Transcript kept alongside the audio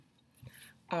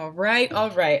All right, all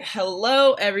right.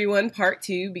 Hello, everyone. Part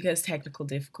two, because technical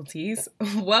difficulties.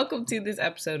 Welcome to this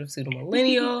episode of Pseudo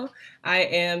Millennial. I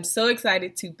am so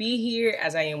excited to be here,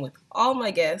 as I am with all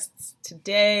my guests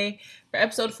today. For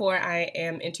episode 4, I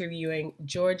am interviewing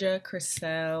Georgia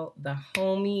Crissell, the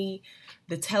homie,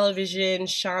 the television,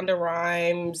 Shonda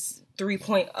Rhimes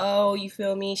 3.0. You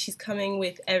feel me? She's coming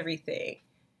with everything.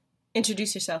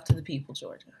 Introduce yourself to the people,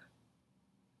 Georgia.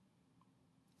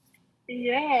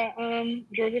 Yeah,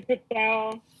 Georgia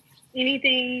Crissell,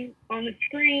 anything on the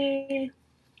screen,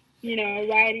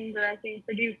 writing, directing,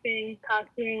 producing,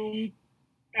 costumes.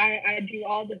 I do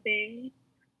all the things.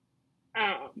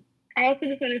 I also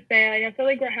just want to say, I feel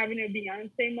like we're having a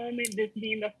Beyonce moment, this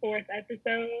being the 4th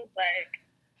episode.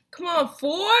 Come on,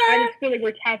 4? I just feel like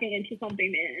we're tapping into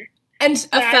something there. And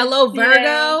a fellow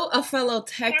Virgo, a fellow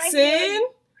Texan.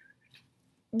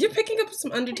 You're picking up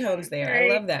some undertones there. Right.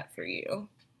 I love that for you.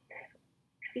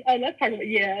 Let's talk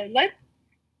about,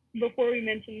 before we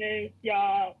mention this,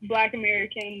 y'all, Black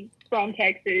American from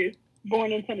Texas,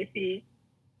 born in Tennessee.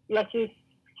 Let's just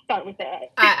start with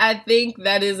that. I think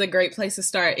that is a great place to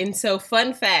start. And so,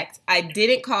 fun fact, I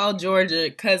didn't call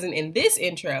Georgia cousin in this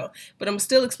intro, but I'm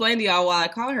still explaining to y'all why I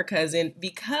call her cousin,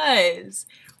 because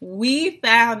we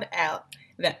found out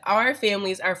that our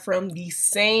families are from the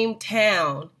same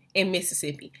town in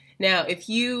Mississippi. Now, if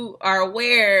you are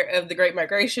aware of the Great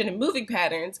Migration and moving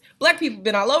patterns, Black people have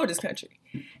been all over this country.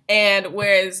 And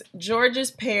whereas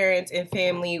Georgia's parents and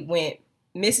family went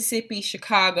Mississippi,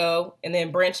 Chicago, and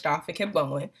then branched off and kept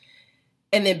going,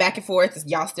 and then back and forth,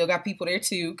 y'all still got people there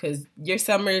too, because your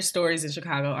summer stories in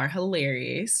Chicago are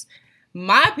hilarious.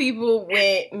 My people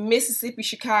went Mississippi,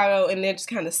 Chicago, and then just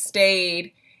kind of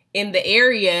stayed in the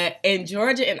area. And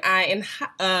Georgia and I, in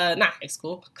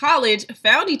college,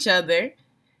 found each other.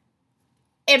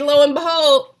 And lo and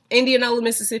behold, Indianola,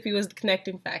 Mississippi was the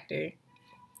connecting factor.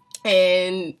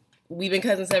 And we've been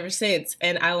cousins ever since.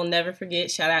 And I will never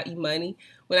forget, shout out E-Money,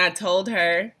 when I told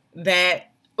her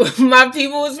that my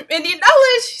people was from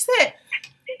Indianola, she said,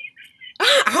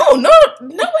 I don't know,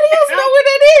 nobody else know where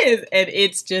that is. And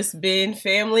it's just been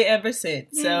family ever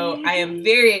since. So I am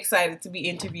very excited to be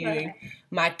interviewing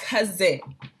my cousin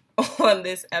on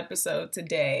this episode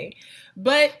today.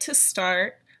 But to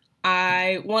start,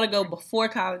 I want to go before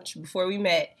college, before we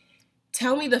met.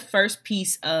 Tell me the first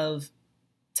piece of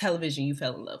television you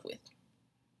fell in love with.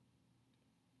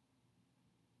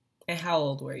 And how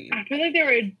old were you? I feel like there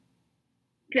were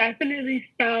definitely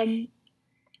some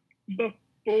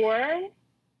before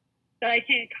that I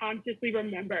can't consciously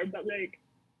remember. But,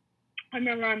 I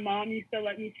remember my mom used to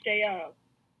let me stay up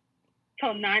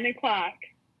till 9 o'clock,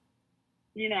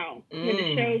 when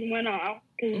the shows went off.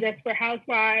 Because Desperate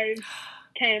Housewives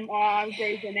came off,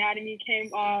 Grey's Anatomy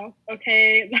came off,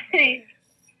 okay?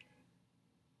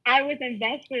 I was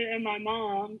invested in my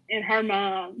mom and her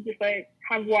mom, just,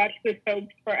 have watched the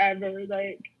soaps forever,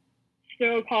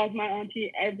 still calls my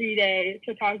auntie every day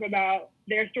to talk about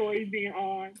their stories being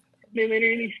on. They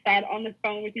literally sat on the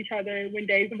phone with each other when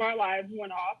Days of Our Lives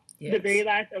went off, yes. The very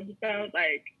last episode,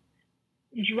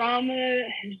 drama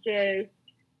is just,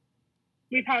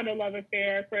 we've had a love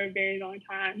affair for a very long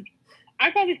time.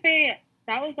 I'd probably say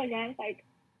that was when I was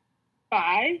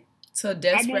 5. So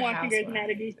Desperate Housewives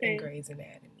and Grey's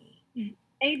Anatomy.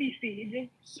 ABC,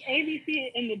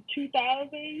 ABC in the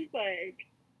 2000s,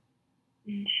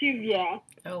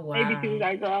 Oh, wow. ABC was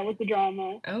that girl with the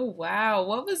drama. Oh, wow.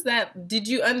 What was that? Did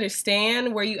you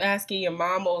understand? Were you asking your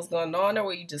mom what was going on, or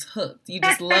were you just hooked? You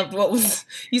just loved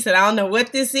you said, I don't know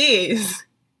what this is.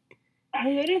 A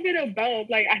little bit of both.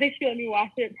 I think she let me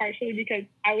watch it partially because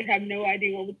I would have no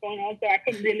idea what was going on, so I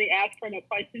couldn't really ask her no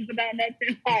questions about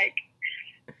nothing.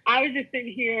 I was just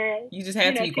sitting here. You just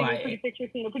had to be quiet. Pretty pictures,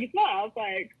 pretty small. I was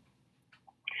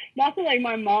also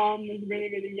my mom was really,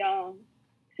 really young.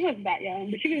 She wasn't that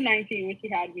young, but she was 19 when she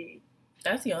had me.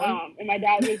 That's young. And my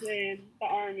dad was in the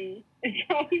Army, and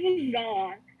so he was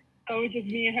gone. So it was just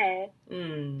me and her.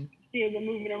 She had been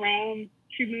moving around.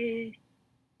 She moved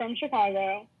from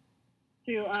Chicago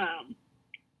to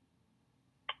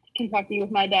Kentucky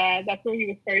with my dad. That's where he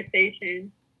was first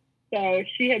stationed. So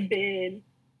she had been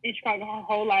in Chicago her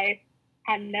whole life.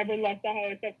 Had never left the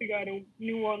house except to go to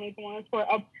New Orleans once for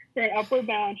an upward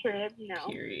bound trip.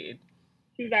 Period.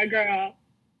 She was that girl.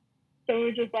 So it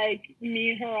was just me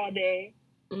and her all day.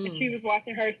 And she was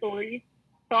watching her stories.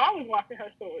 So I was watching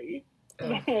her stories.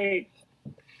 Oh.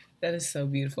 That is so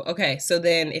beautiful. Okay, so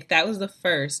then if that was the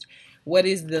first, what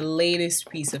is the latest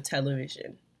piece of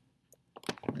television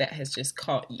that has just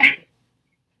caught you?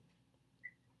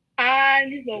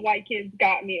 These little white kids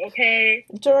got me, okay?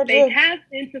 Georgia. They tapped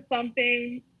into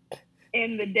something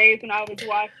in the days when I was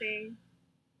watching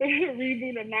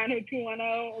reboot of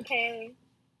 90210, okay?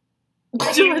 He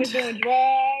Georgia. was doing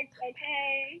drugs,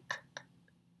 okay?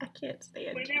 I can't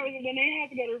stand When it. they had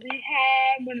to go to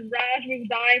rehab, when Raj was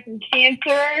dying from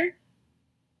cancer,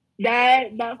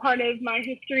 that part of my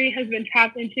history has been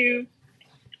tapped into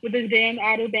with this damn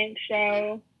Outer Banks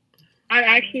show. I'm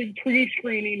actually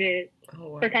pre-screening it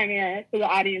for Chimera, for the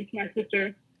audience, my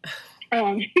sister.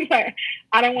 Like,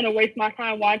 I don't want to waste my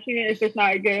time watching it if it's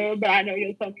not good, but I know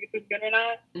you'll tell me if it's good or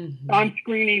not. Mm-hmm. So I'm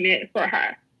screening it for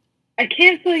her. I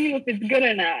can't tell you if it's good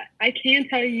or not. I can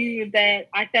tell you that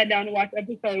I sat down to watch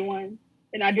episode 1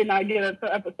 and I did not get up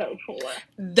to episode 4.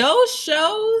 Those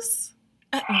shows,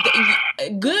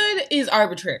 good is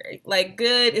arbitrary. Like,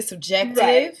 good is subjective.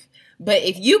 Right. But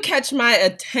if you catch my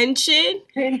attention,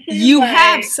 you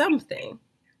have something.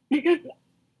 Because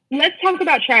let's talk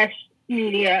about trash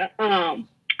media. I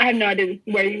have no idea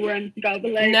where you were in go,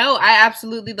 but no, I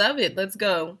absolutely love it. Let's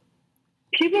go.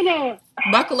 People don't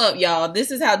buckle up, y'all. This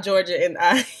is how Georgia and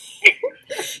I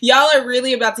y'all are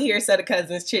really about to hear a set of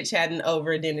cousins chit-chatting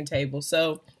over a dinner table.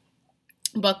 So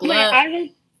buckle up.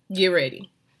 Get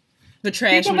ready. The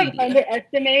trash people media. People have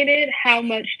underestimated how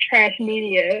much trash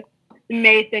media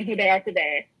made them who they are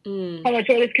today. How much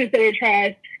what is considered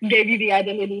trash gave you the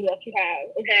identity that you have,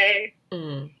 okay?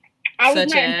 I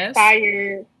was not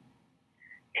inspired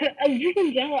to, just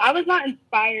in general, I was not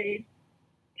inspired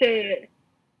to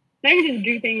not even just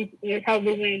do things in the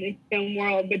television and film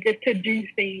world, but just to do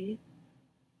things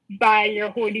by your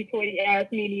hoity-toity ass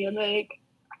media. Like,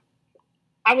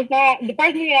 I was not, the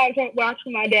first movie I was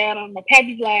watching my dad on my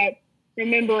pappy's lap,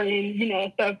 remembering,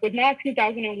 stuff, was not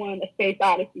 2001, A Space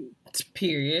Odyssey.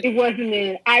 Period. It wasn't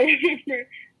it. I remember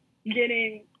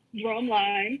getting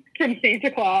Drumline from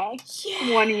Santa Claus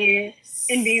one year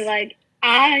and being like,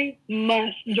 I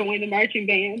must join the marching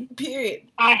band. Period.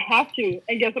 I have to.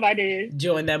 And guess what I did?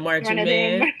 Join that marching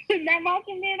band. That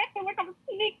marching band. I feel like I'm a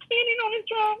Nick Cannon on the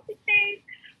drums.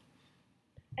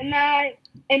 And that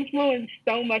influenced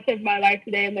so much of my life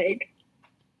today. Like,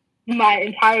 my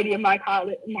entirety of my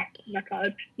college,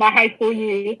 my high school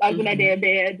years. I was in that damn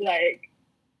band, like,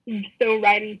 still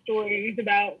writing stories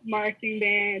about marching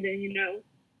band and,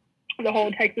 the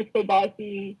whole Texas football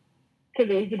scene to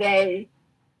this day.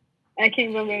 I can't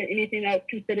remember anything that was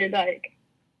considered like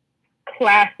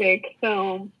classic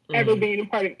film ever being a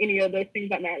part of any of those things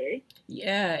that mattered.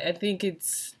 Yeah, I think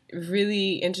it's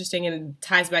really interesting and it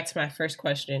ties back to my first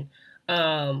question.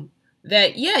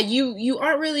 That you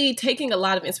aren't really taking a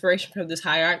lot of inspiration from this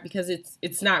high art because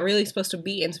it's not really supposed to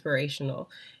be inspirational.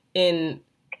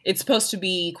 It's supposed to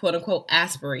be quote unquote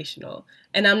aspirational.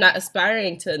 And I'm not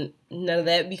aspiring to none of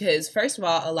that because first of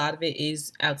all, a lot of it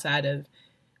is outside of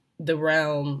the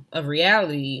realm of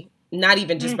reality, not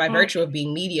even just by virtue of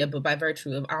being media, but by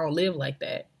virtue of I don't live like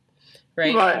that.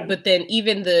 Right? But then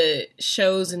even the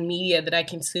shows and media that I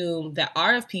consume that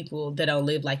are of people that don't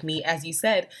live like me, as you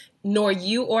said, nor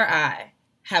you or I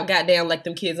have got down like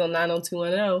them kids on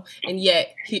 90210 and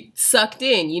yet sucked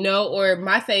in, or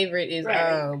my favorite is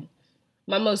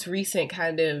my most recent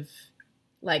kind of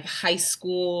like high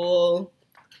school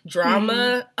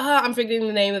drama. I'm forgetting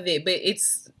the name of it, but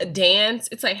it's a dance.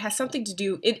 It's like has something to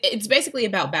do. It's basically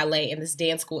about ballet in this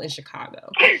dance school in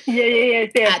Chicago.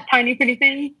 Yeah. Tiny Pretty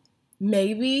Things.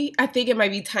 Maybe I think it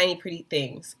might be Tiny Pretty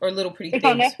Things or Little Pretty Things.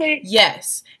 On Netflix?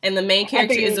 Yes, and the main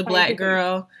character is a black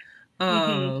girl,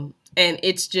 and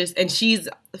it's just and she's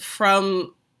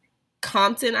from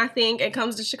Compton, I think, and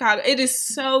comes to Chicago. It is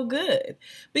so good,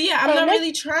 but yeah, I'm not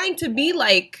really trying to be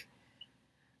like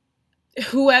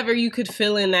whoever you could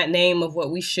fill in that name of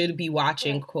what we should be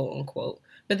watching, quote unquote.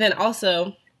 But then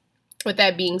also, with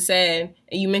that being said,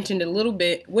 and you mentioned it a little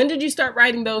bit, when did you start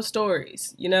writing those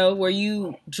stories? Where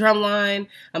you drumline,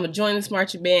 I'm going to join this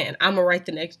marching band, and I'm going to write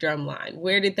the next drumline.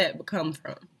 Where did that come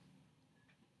from?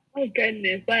 Oh,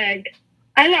 goodness. Like,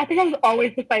 I don't know. I think I was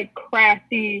always just, like,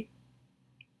 crafty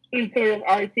and sort of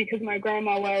artsy because my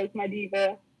grandma was my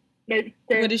diva.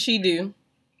 What did she do?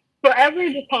 Forever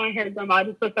just calling her grandma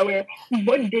just was so weird.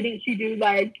 What didn't she do?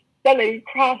 Like, that lady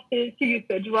crosses. She used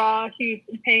to draw. She used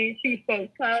to paint. She used to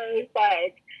sew.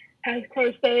 Like, has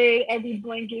crocheted every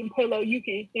blanket and pillow you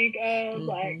can think of.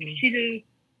 Like, she just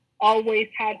always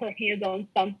had her hands on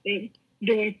something,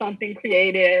 doing something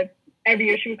creative. Every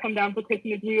year she would come down for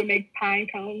Christmas. We would make pine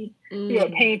cones. We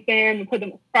would paint them and put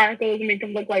them with sparkles and make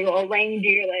them look like a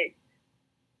reindeer. Like,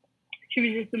 she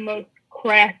was just the most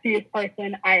craftiest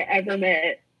person I ever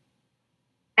met.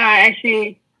 I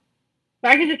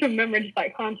can just remember just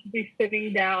like consciously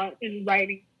sitting down and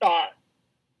writing thoughts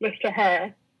with to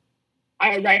her.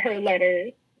 I write her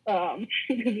letters because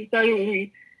it started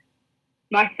when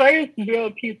My first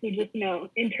real piece of just,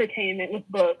 entertainment with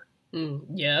books.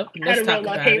 Yep. I had a real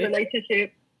love-hate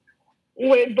relationship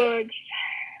with books.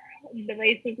 The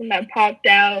racism that popped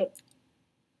out.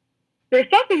 There's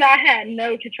something that I had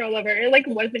no control over. It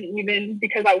wasn't even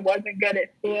because I wasn't good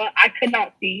at school. I could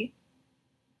not see.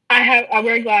 I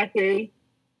wear glasses.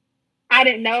 I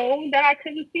didn't know that I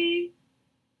couldn't see.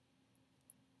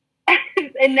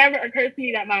 It never occurs to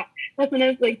me that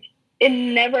it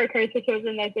never occurs to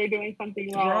children that they're doing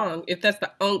something wrong. If that's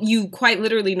you quite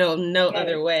literally know no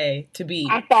other way to be.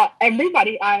 I thought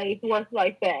everybody's eyes worked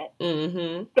like that.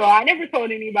 Mm-hmm. So I never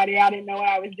told anybody I didn't know what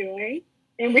I was doing.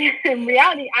 In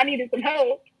reality, I needed some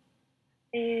help,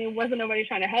 and wasn't nobody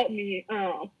trying to help me.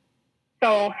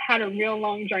 So had a real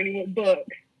long journey with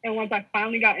books, and once I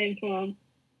finally got into them,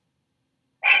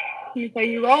 let me tell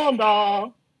you, Roald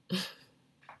Dahl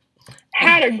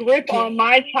had a grip on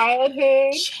my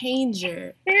childhood.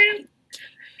 Changer.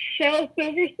 Shel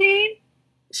Silverstein.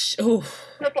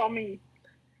 Grip on me.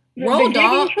 Roald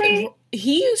Dahl,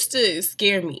 he used to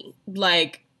scare me,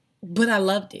 but I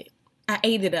loved it. I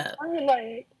ate it up.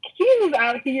 He was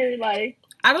out here, I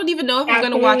don't even know if I'm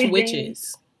going to watch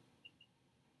Witches.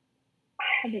 I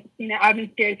haven't seen it. I've been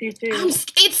scared too.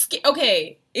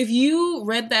 Okay, if you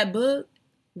read that book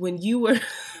when you were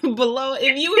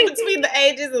if you were between the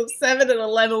ages of 7 and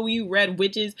 11 when you read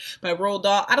Witches by Roald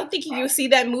Dahl, I don't think you would see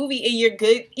that movie in your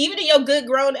good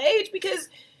grown age, because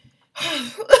that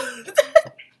shit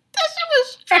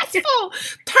was stressful.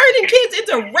 Turning kids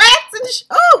into rats and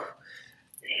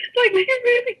they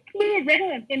really flew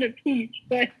around in a peach,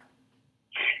 but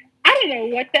I don't know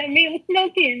what that meant with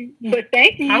smoking, but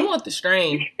thank you. I want the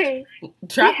strain.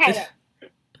 Drop it. Had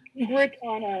a grip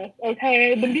on us,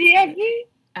 okay? The BFG?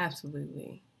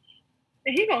 Absolutely.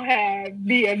 He gonna have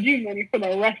BFG money for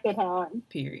the rest of the time.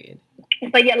 Period.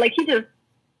 But yeah, he just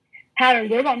had a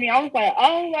grip on me. I was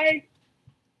like,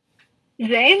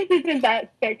 James isn't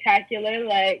that spectacular,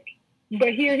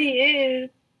 but here he is,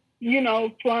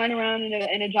 flying around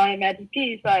in a giant magic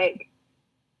piece.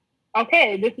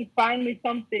 Okay, this is finally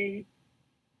something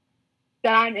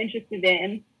that I'm interested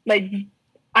in.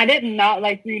 I did not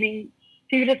like reading.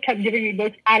 He just kept giving me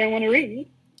books I didn't want to read.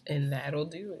 And that'll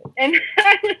do it. And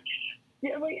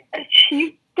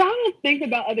you gotta think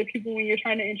about other people when you're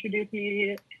trying to introduce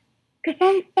media. Because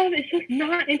some stuff is just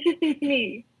not interesting to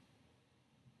me.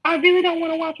 I really don't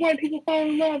want to watch white people fall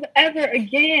in love ever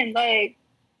again.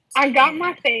 I got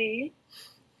my fave,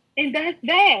 and that's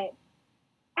that.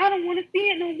 I don't want to see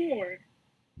it no more.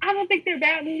 I don't think they're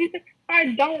bad movies.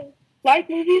 I don't like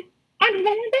movies. I just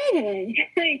don't want bad ones.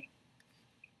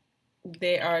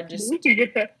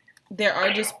 There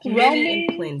are just plenty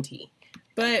and plenty.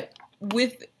 But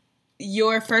with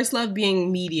your first love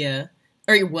being media,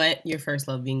 your first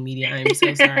love being media, I'm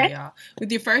so sorry, y'all.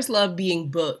 With your first love being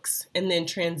books, and then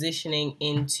transitioning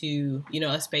into,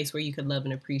 a space where you could love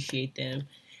and appreciate them,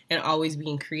 and always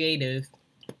being creative,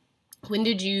 when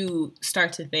did you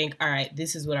start to think, all right,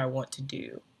 this is what I want to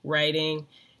do? Writing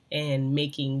and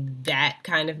making that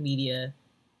kind of media,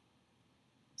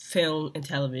 film and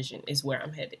television, is where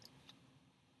I'm headed.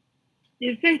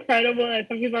 It's incredible that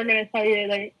some people are going to tell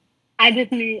you, I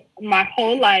just knew my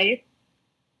whole life,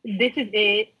 this is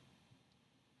it.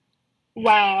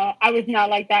 Wow, I was not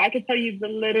like that. I could tell you the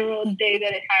literal day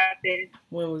that it happened.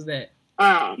 When was that?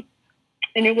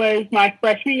 And it was my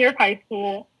freshman year of high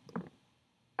school.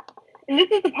 And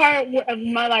this is the part of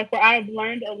my life where I've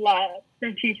learned a lot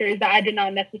from teachers that I did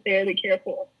not necessarily care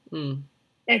for. And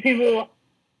people,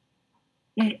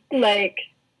 I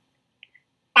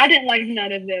didn't like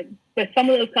none of them. But some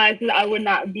of those classes, I would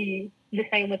not be the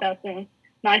same without them.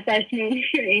 My freshman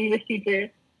year English teacher,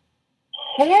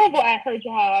 horrible at her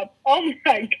job. Oh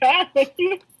my God, she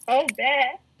was so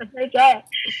bad at her job.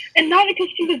 And not because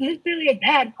she was necessarily a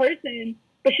bad person,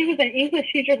 but she was an English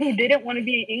teacher who didn't want to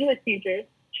be an English teacher.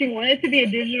 She wanted to be a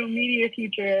digital media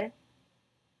teacher.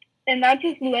 And that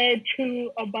just led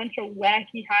to a bunch of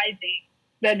wacky hijinks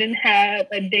that didn't have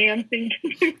a damn thing to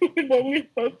do with what we were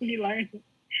supposed to be learning.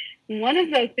 One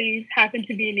of those things happened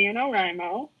to be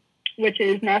NaNoWriMo, which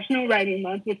is National Writing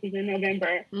Month, which is in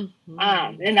November.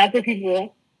 And that's where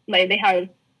people, they have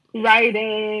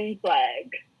writings,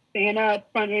 stand up,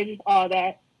 front pages, all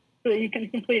that. So you can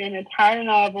complete an entire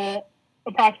novel,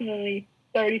 approximately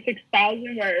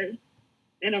 36,000 words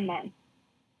in a month.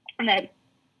 And then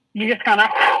you just kind of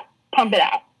pump it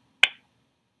out.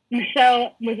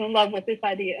 Michelle was in love with this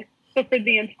idea. So for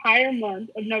the entire month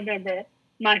of November,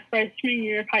 my freshman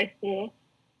year of high school,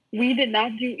 we did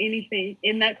not do anything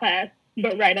in that class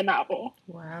but write a novel.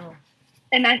 Wow.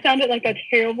 And that sounded like a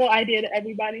terrible idea to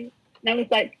everybody. And I was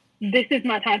like, this is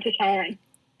my time to shine.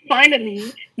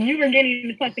 finally, you were getting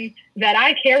into something that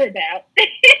I care about.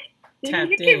 You can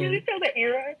really tell the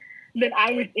era that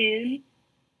I was in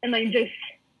and like just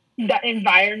the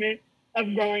environment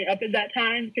of growing up at that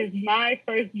time, because my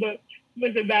first book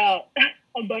was about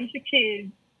a bunch of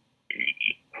kids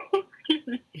who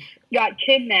got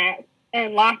kidnapped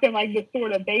and locked in like this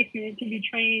sort of basement to be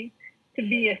trained to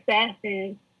be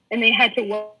assassins, and they had to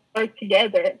work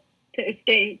together to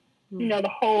escape, you know, the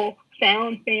whole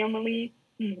Found family,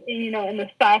 you know, in the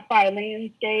sci-fi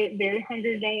landscape, very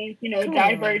Hunger Games, you know,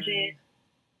 Divergent.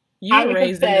 You were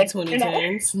raised in the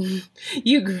 2010s.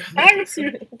 You grew up in the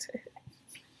 2010s.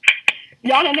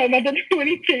 Y'all don't know about the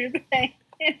 2010s.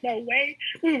 In no way.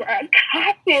 We were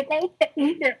accosted.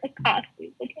 We were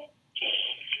accosted, okay?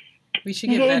 We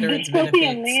should get veterans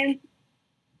benefits. Land,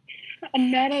 a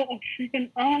medal of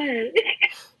freaking honor.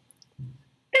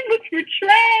 It looks for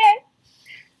trash.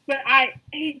 But I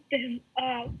ate them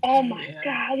up. Oh my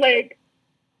God. Like,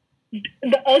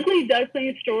 the ugly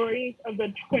duckling stories of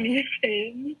the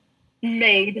 2010s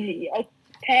made me,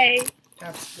 okay?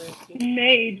 Absolutely.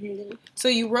 Made me. So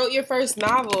you wrote your first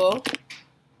novel,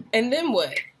 and then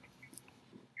what?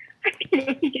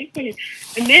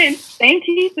 And then, same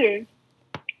teacher,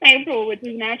 April, which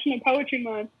is National Poetry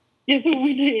Month, guess what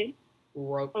we did?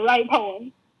 Write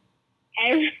poems.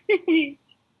 Every week,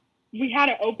 we had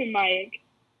an open mic.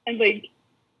 And, like,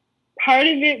 part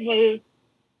of it was,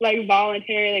 like,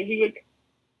 voluntary. Like,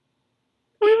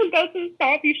 we would go to the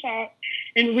coffee shop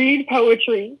and read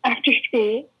poetry after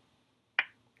school.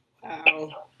 Wow.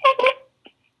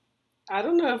 I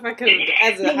don't know if I could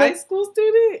have, as a high school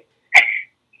student.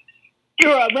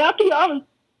 Girl, but after I was...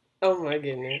 Oh, my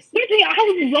goodness. Literally, I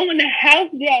was blowing the house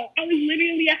down. I was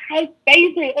literally a house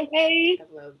favorite, okay?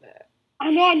 I love that. I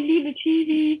know I do the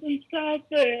TVs and stuff,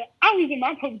 but I was in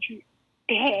my poetry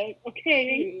bag,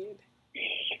 okay?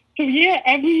 So, yeah,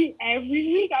 every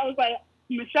week I was like,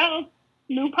 Michelle,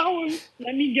 new poem,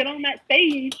 let me get on that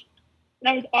stage. And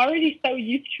I was already so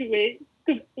used to it,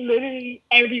 because literally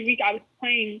every week I was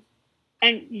playing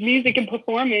and music and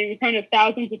performing in front of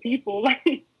thousands of people.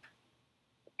 Like,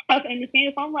 I was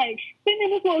understanding. So I'm like, sitting in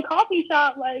this little coffee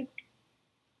shop, like,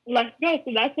 let's go.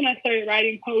 So that's when I started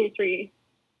writing poetry.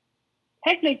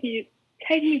 Technically,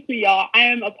 y'all, I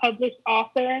am a published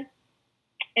author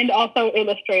and also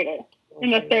illustrator. In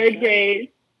the third grade,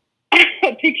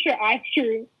 a picture I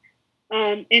drew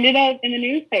ended up in the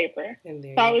newspaper.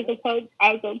 So I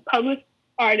was a published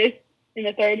artist in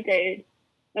the third grade.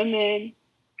 And then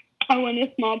I won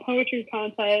a small poetry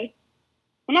contest.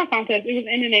 Well, not contest, it was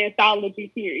in an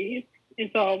anthology series.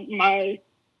 And so my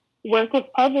work was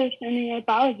published in the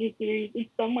anthology series. It's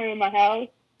somewhere in my house.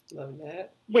 Love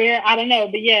that. Where, I don't know,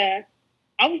 but yeah.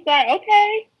 I was like,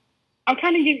 okay. I'm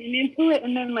kind of getting into it.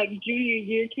 And then, like, junior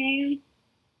year came.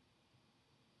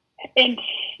 And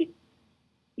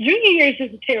junior year is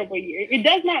just a terrible year. It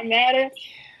does not matter,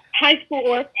 high school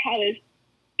or college.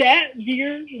 That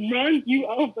year runs you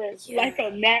over like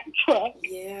a Mack truck.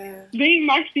 Yeah. Being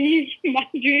my junior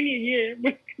year,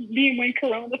 being when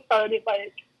Corona started,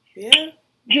 like,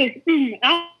 just,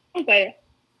 I was like,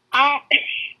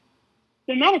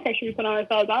 the amount of pressure we put on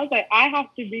ourselves, I was like, I have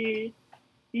to be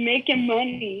making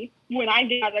money when I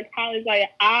get out of college. Like,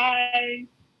 I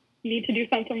need to do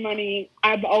something for money.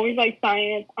 I've always liked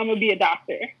science. I'm going to be a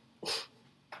doctor.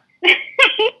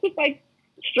 Like,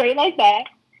 straight like that.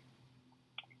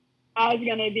 I was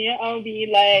going to be an OB.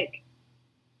 Like,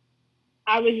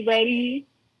 I was ready.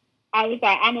 I was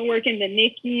like, I'm going to work in the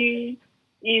NICU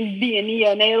and be a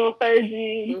neonatal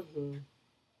surgeon. Mm-hmm.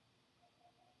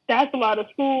 That's a lot of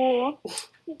school.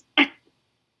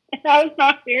 I was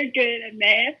not very good at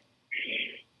math.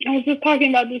 I was just talking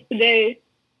about this today.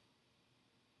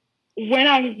 When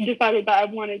I decided that I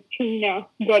wanted to,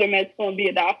 go to med school and be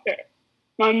a doctor,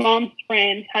 my mom's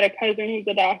friend had a cousin who was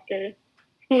a doctor,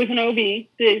 who was an OB, did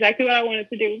exactly what I wanted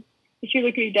to do. And she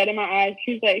looked me dead in my eyes.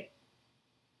 She was like,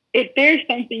 if there's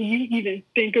something you even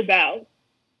think about,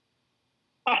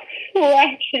 a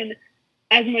fraction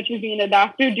as much as being a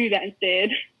doctor, do that instead.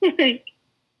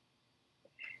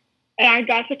 And I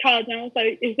got to college and I was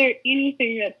like, is there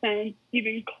anything that sounds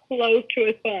even close to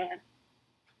as fun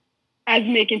as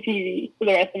making TV for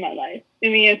the rest of my life?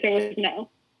 And the answer was no.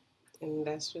 And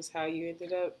that's just how you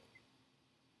ended up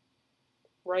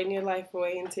writing your life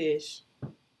away in Tisch.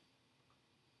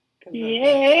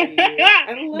 Yeah.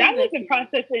 That was a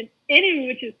process in and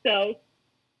which itself.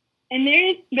 And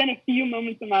there's been a few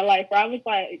moments in my life where I was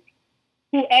like,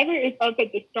 whoever is up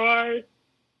at the stars,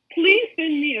 please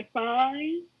send me a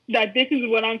sign that this is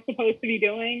what I'm supposed to be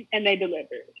doing, and they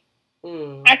delivered.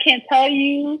 I can't tell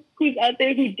you who's out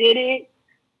there who did it,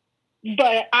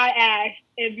 but I asked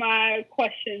if my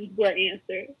questions were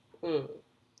answered.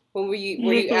 When were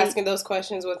you asking those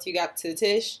questions once you got to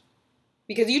Tisch?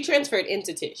 Because you transferred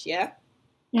into Tisch, yeah?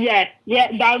 Yes,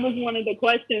 that was one of the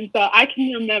questions. So I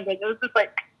can remember there was just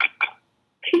like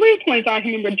 3 points I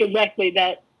can remember directly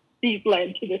that these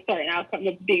led to the certain outcome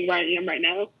of being where I am right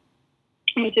now,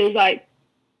 which is like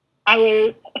I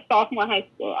was a sophomore in high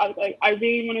school. I was like, I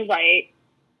really want to write,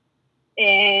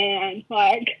 and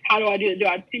like, how do I do it? Do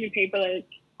I have pen and paper? Like,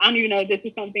 I don't even know if this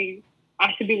is something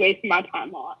I should be wasting my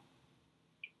time on.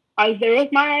 I was there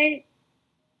with my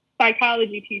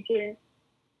psychology teacher.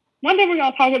 One day we're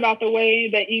going to talk about the way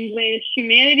that English,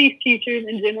 humanities teachers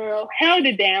in general held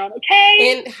it down,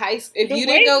 okay? In high school, if you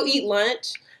didn't go eat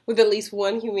lunch with at least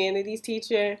one humanities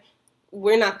teacher,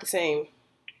 we're not the same.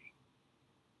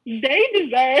 They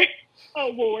deserve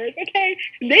awards, okay?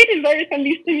 They deserve some of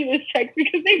these stimulus checks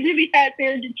because they really had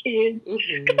surrogate kids.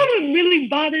 Because I would really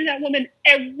bother that woman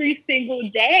every single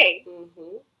day.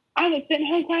 I would sit in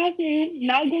her classroom,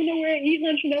 not go nowhere and eat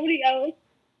lunch with nobody else.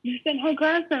 Just in her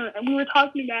classroom, and we were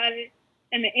talking about it,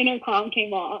 and the intercom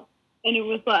came on, and it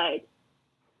was like,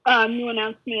 new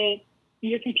announcement,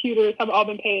 your computers have all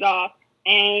been paid off,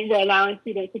 and we're allowing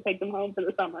students to take them home for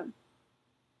the summer. And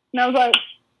I was like,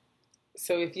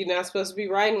 so if you're not supposed to be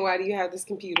writing, why do you have this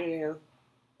computer now?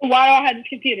 Why do I have this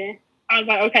computer? I was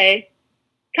like, okay.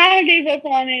 Kind of gave up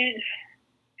on it.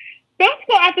 Film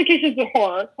school applications are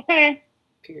hard, okay?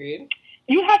 Period.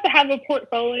 You have to have a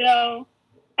portfolio.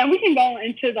 And we can go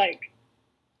into, like,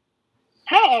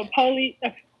 how a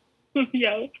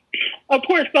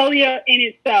portfolio in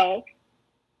itself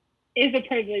is a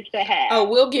privilege to have. Oh,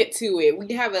 we'll get to it. We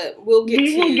will get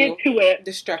to it.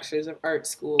 The structures of art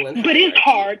school. But it's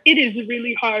hard. It is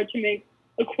really hard to make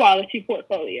a quality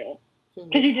portfolio.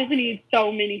 Because you just need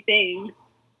so many things.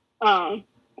 And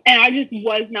I just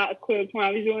was not equipped when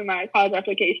I was doing my college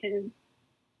applications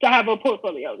to have a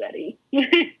portfolio ready.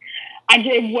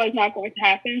 It was not going to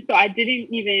happen, so I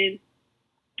didn't even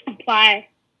apply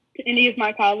to any of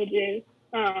my colleges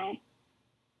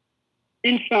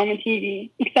in film and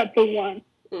TV, except for one.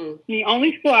 The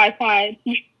only school I applied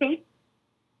to film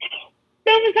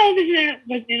and television at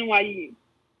was NYU.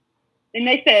 And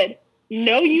they said,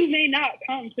 no, you may not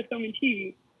come to film and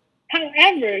TV.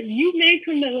 However, you may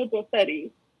come to liberal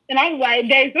studies. And I was like,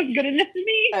 Dave, that's good enough for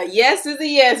me. Yes is a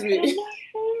yes, baby.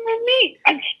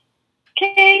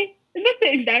 Okay. And that's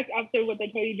the exact opposite of what they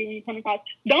tell you to do when you come to college.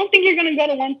 Don't think you're going to go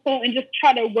to one school and just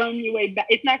try to worm your way back.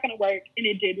 It's not going to work. And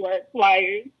it did work.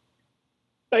 Liars.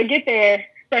 So I get there,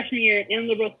 freshman year in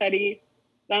liberal studies.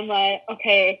 So I'm like,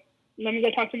 okay, let me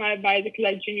go talk to my advisor because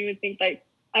I genuinely think, like,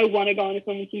 I want to go into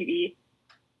film and TV.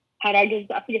 How do I get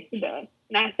this application done?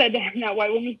 And I said to him, that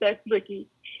white woman's desk, Ricky.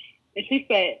 And she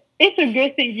said, it's a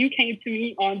good thing you came to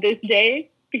me on this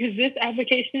day because this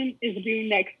application is due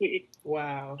next week.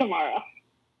 Wow. Tomorrow.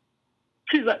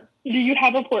 She's like, do you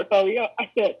have a portfolio? I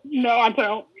said, no, I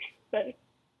don't. Said,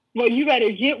 well, you better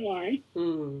get one.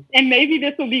 And maybe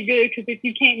this will be good because if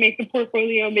you can't make the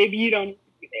portfolio, maybe you don't need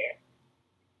to be there.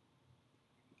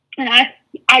 And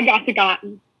I got to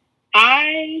gotten.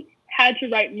 I had to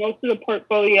write most of the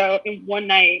portfolio in one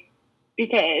night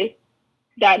because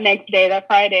that next day, that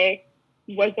Friday,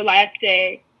 was the last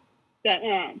day that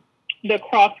the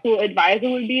cross-school advisor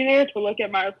would be there to look at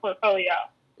my portfolio.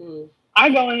 I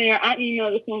go in there, I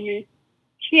email this woman,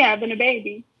 she having a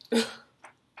baby. Before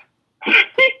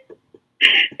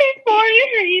in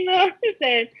her email, she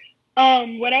said,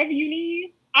 whatever you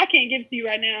need, I can't give it to you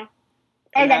right now.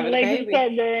 I got a lady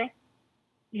stuff, girl.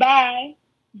 Bye.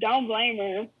 Don't blame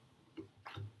her.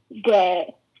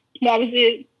 But that was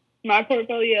it. My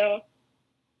portfolio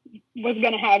was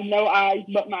going to have no eyes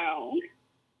but my own.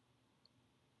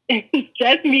 It's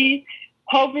just me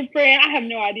hoping, praying. I have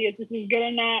no idea if this is good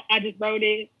or not. I just wrote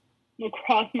it. I'm going to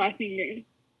cross my fingers.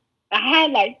 I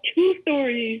had like 2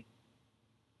 stories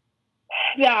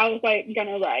that I was like going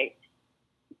to write.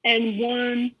 And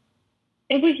one,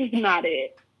 it was just not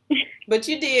it. But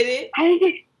you did it.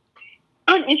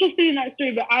 I'm interested in that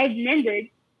story, but I remembered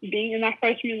being in that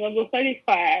freshman liberal studies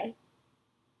class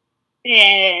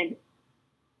and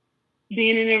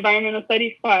being in an environmental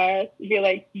studies class, be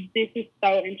like, this is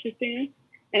so interesting.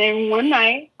 And then one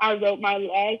night, I wrote my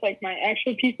last, like my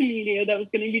actual piece of media that was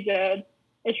going to be dubbed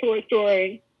a short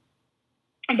story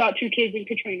about 2 kids in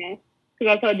Katrina,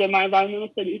 because that's what I did my environmental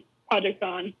studies project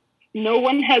on. No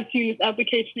one has seen this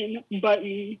application but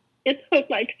me. It took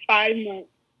like 5 months.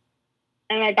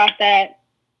 And I got that.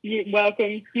 You're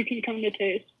welcome. You can come to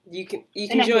Tisch. You can join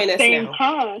us now. At the same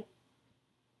time,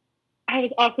 I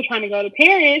was also trying to go to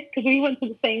Paris because we went to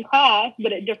the same class,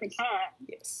 but at different times.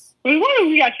 Yes. We wonder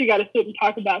we actually got to sit and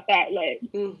talk about that, like,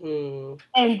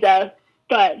 and stuff.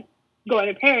 But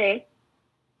going to Paris,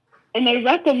 and they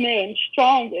recommend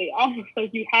strongly, almost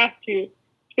like you have to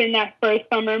spend that first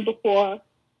summer before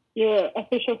your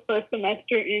official first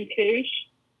semester in Tisch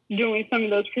doing some of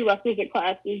those prerequisite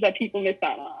classes that people miss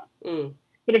out on.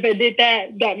 But if I did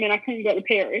that, that meant I couldn't go to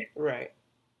Paris. Right.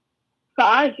 So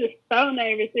I was just so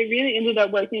nervous. It really ended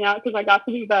up working out because I got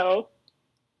to do both.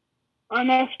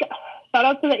 Shout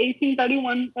out to the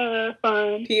 1831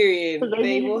 fund. Period.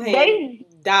 They will hand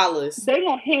dollars. They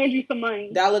will hand you some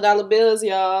money. Dollar bills,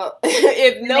 y'all.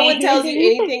 If no one tells you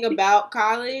anything about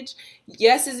college,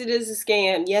 yes, it is a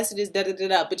scam. Yes, it is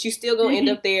da-da-da-da. But you still going to end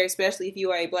up there, especially if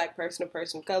you are a black person or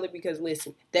person of color, because,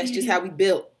 listen, that's just how we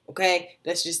built, okay?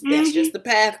 That's just the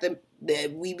path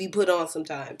that we be put on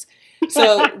sometimes.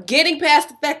 So getting past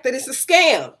the fact that it's a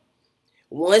scam.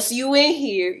 Once you in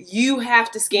here, you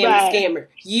have to scam the scammer.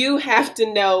 You have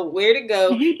to know where to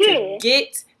go to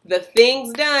get the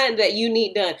things done that you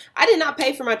need done. I did not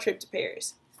pay for my trip to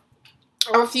Paris.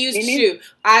 I refused to.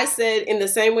 I said, in the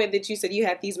same way that you said you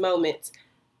had these moments,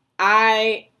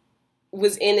 I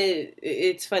was in it.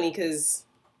 It's funny because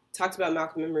talked about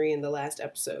Malcolm and Marie in the last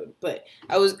episode, but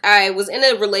I was in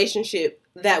a relationship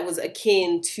that was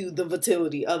akin to the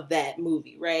fertility of that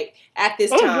movie, right? At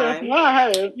this time.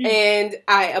 And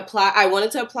I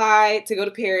wanted to apply to go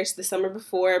to Paris the summer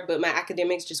before, but my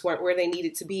academics just weren't where they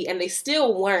needed to be, and they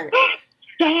still weren't.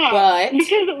 Stop. But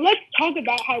because let's talk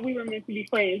about how we were meant to be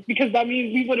friends, because that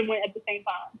means we would have went at the same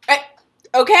time.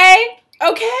 Okay.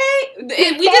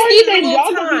 We just needed a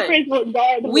little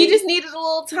time. We just needed a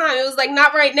little time. It was like,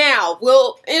 not right now.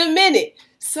 Well, in a minute.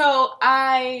 So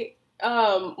my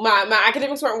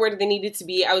academics weren't where they needed to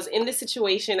be. I was in this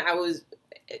situation.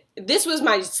 This was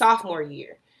my sophomore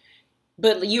year.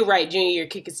 But you're right, junior year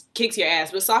kicks your ass.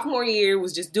 But sophomore year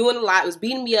was just doing a lot. It was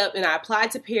beating me up. And I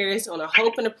applied to Paris on a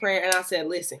hope and a prayer. And I said,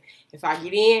 listen, if I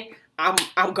get in,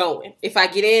 I'm going. If I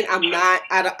get in, I'm not.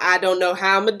 I don't know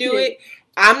how I'm going to do it.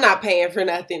 I'm not paying for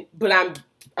nothing, but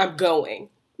I'm going.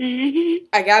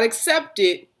 I got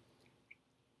accepted.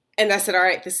 And I said, all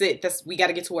right, that's it. We got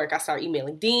to get to work. I started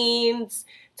emailing deans,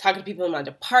 talking to people in my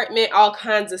department, all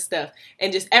kinds of stuff.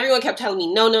 And just everyone kept telling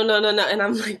me, no. And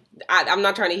I'm like, I'm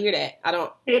not trying to hear that. I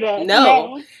don't know.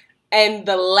 No. And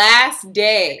the last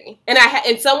day,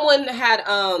 and someone had,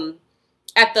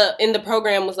 in the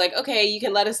program was like, okay, you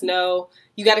can let us know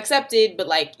you got accepted, but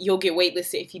like, you'll get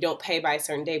waitlisted if you don't pay by a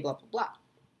certain day, blah, blah, blah.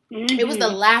 It was the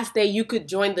last day you could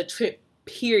join the trip,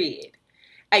 period.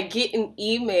 I get an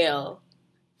email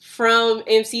from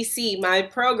MCC, my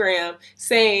program,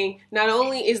 saying not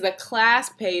only is the class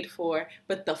paid for,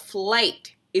 but the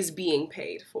flight is being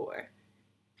paid for.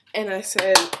 And I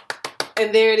said,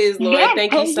 and there it is, Lord.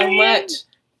 Thank you so much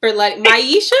for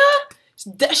Maisha.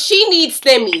 She needs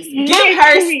stimmies. Give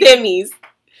her stimmies.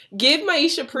 Give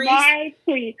Maisha Priest.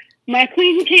 My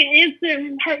queen can't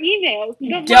answer her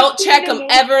emails. Don't check them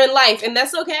ever in life, and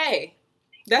that's okay.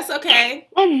 That's okay.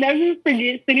 I'll never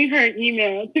forget sending her an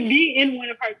email to be in one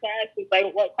of her classes.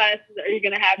 Like, what classes are you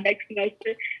going to have next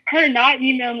semester? Her not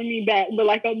emailing me back, but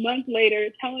like a month later,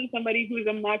 telling somebody who's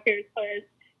in my Paris class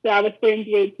that I was friends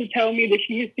with to tell me that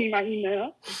she had seen my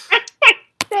email.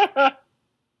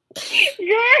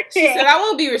 She said, I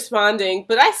won't be responding,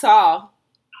 but I saw.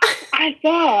 I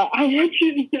want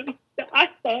you to know. I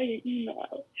saw your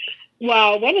email.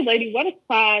 Wow, what a lady, what a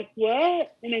class,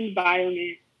 what an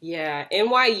environment. Yeah,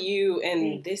 NYU,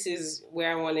 and this is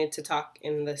where I wanted to talk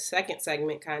in the second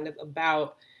segment kind of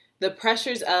about the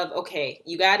pressures of, okay,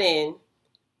 you got in,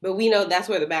 but we know that's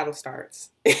where the battle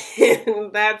starts.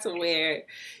 That's where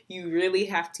you really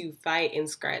have to fight and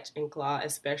scratch and claw,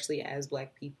 especially as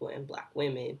Black people and Black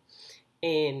women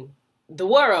in the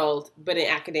world, but in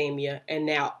academia and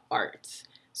now arts.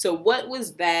 So what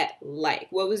was that like?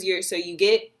 So you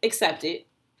get accepted,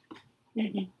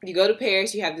 you go to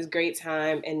Paris, you have this great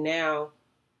time, and now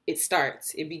it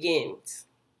starts, it begins.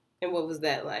 And what was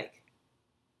that like?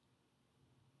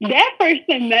 That first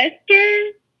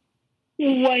semester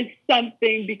was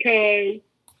something because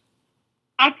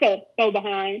I felt so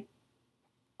behind.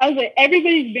 I was like,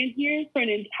 everybody's been here for an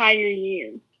entire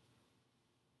year,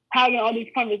 having all these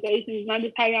conversations, not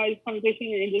just having all these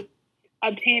conversations and just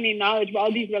obtaining knowledge, but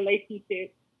all these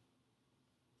relationships.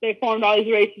 They formed all these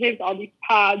relationships, all these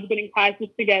pods, putting classes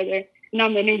together, and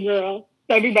I'm the new girl.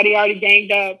 So everybody already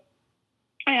ganged up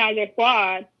and had their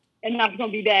squad, and now it's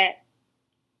going to be that.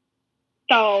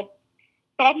 So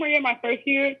sophomore year, my first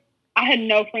year, I had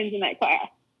no friends in that class.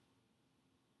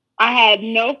 I had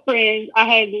no friends. I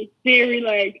had this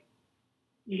very,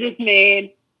 just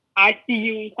man, I see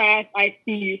you in class, I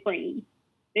see you friends.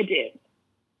 It did.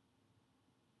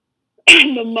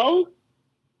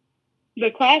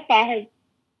 the class I have,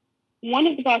 one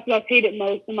of the classes I've hated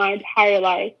most in my entire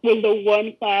life was the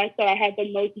one class that I had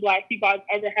the most Black people I've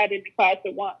ever had in the class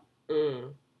at once.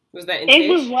 Was that in It Tisch?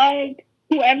 was like,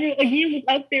 whoever, again, was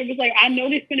up there was like, I know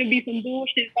there's going to be some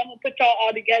bullshit, so I'm going to put y'all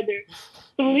all together.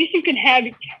 So at least you can have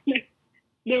each other.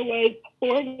 There was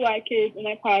 4 Black kids in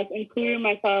that class, including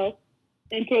myself,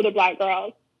 and 2 other Black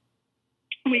girls.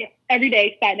 We every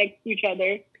day sat next to each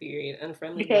other. Period.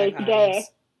 Unfriendly because Black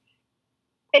eyes.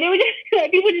 And it was just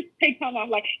like, people just take time off.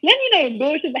 Like, let me know the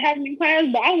bullshit that happened in class,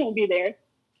 but I won't be there.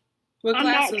 What I'm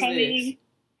class not was coming.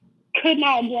 this? Could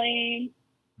not blame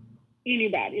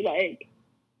anybody. Like,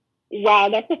 wow,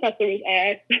 that professor was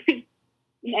ass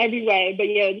in every way. But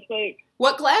yeah, just like.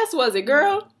 What class was it,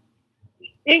 girl?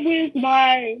 It was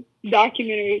my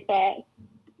documentary class.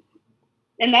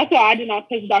 And that's why I did not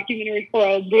touch documentary for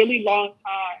a really long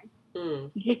time.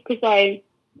 Just because, like,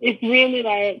 it's really,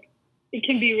 like, it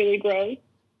can be really gross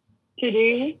to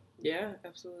do. Yeah,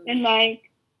 absolutely. And, like,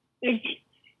 if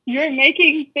you're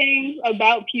making things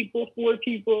about people, for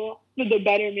the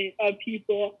betterment of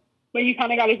people, but you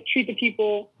kind of got to treat the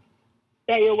people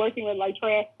that you're working with like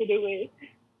trash to do it.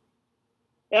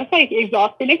 That's, like,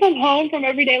 exhausting. I come home from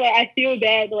every day, like, I feel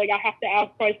bad, but, like, I have to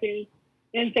ask questions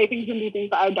and say things and do things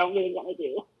that I don't really want to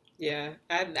do. Yeah.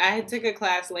 I took a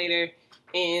class later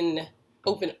in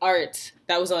open art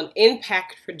that was on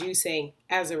impact producing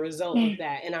as a result of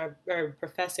that. And our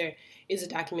professor is a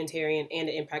documentarian and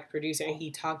an impact producer, and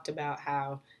he talked about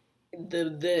how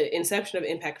the inception of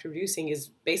impact producing is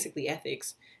basically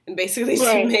ethics, and basically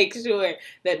to make sure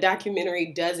that documentary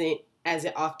doesn't, as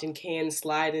it often can,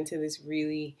 slide into this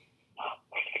really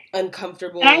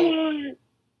uncomfortable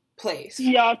place.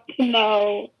 Y'all to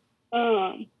know,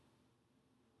 a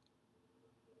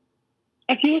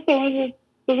few songs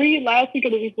the read last week or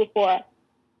the week before.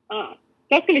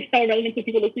 That's going to be so relevant to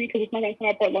people listening because it's not going to come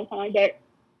out for a long time. But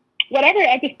whatever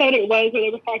episode it was where they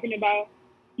were talking about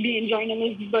being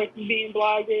journalists versus being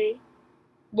bloggers.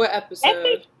 What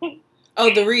episode?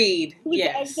 Oh, the read.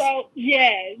 Yes.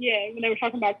 Yeah. When they were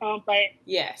talking about conflict.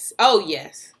 Yes. Oh,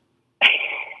 yes.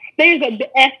 There's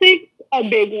ethics, a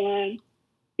big one.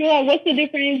 You're like, what's the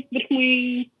difference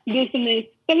between this and this?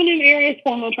 Some of them areas,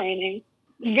 formal training.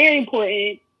 Very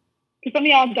important. Because some of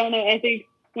y'all don't know ethics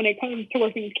when it comes to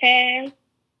working with CAS.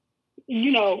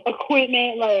 You know,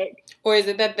 equipment, like... Or is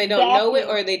it that they don't know it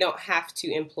or they don't have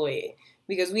to employ it?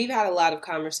 Because we've had a lot of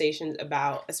conversations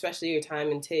about, especially your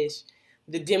time in Tisch,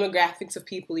 the demographics of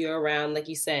people you're around. Like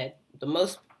you said, the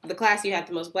class you had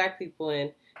the most Black people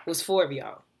in was 4 of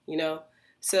y'all, you know?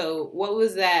 So what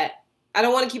was that? I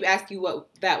don't want to keep asking you what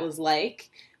that was like,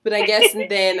 but I guess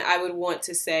then I would want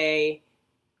to say,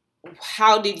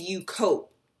 how did you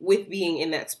cope with being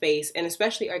in that space, and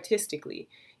especially artistically?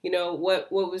 You know,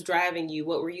 what was driving you?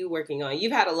 What were you working on?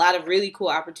 You've had a lot of really cool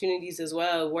opportunities as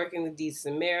well, working with Dee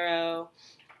Samaro.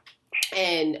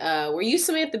 And were you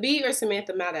Samantha Bee or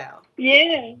Samantha Maddow?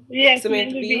 Yeah,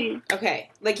 Samantha Bee. Okay,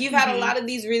 like you've had a lot of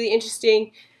these really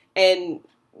interesting and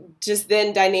just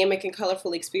then dynamic and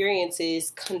colorful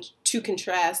experiences to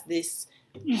contrast this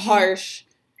harsh,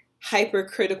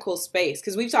 hypercritical space.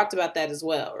 Because we've talked about that as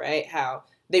well, right? How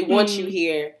they want you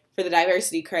here for the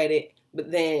diversity credit,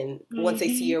 but then once they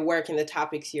see your work and the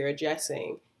topics you're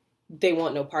addressing, they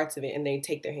want no parts of it and they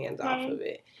take their hands off of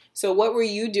it. So what were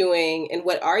you doing, and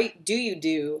what do you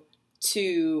do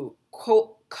to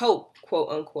cope, quote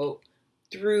unquote,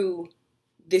 through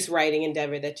this writing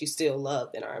endeavor that you still love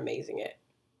and are amazing at?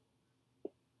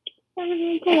 Come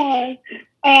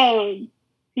on.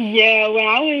 Yeah, when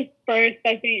I was first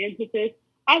stepping into this,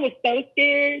 I was so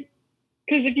scared.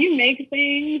 Because if you make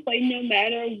things, like, no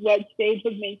matter what stage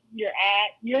of making you're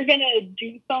at, you're going to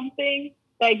do something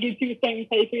that gets you a certain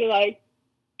place where you're like,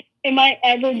 am I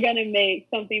ever going to make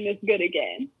something this good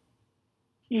again?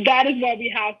 That is why we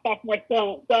have sophomore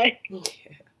slump. Like,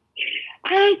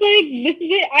 I was like, this is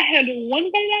it. I had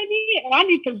one great idea, and I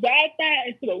need to write that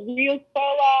until the wheels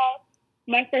fall off.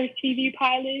 My first TV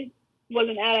pilot was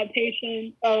an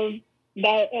adaptation of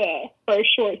that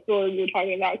first short story we were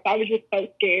talking about. So I was just so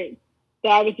scared that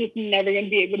I was just never going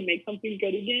to be able to make something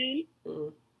good again.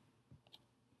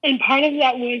 And part of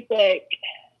that was, like,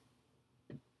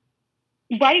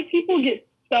 white people get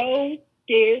so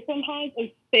scared sometimes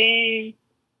of saying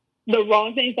the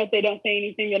wrong things that they don't say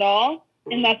anything at all.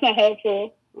 And that's not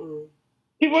helpful.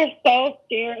 People are so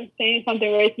scared of saying something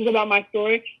racist about my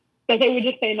story that they would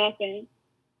just say nothing.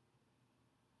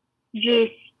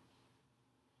 Just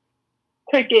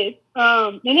crickets.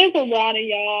 And there's a lot of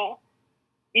y'all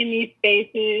in these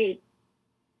spaces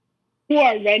who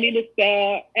are ready to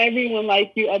sell everyone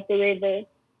like you up the river.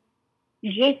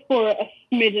 just for a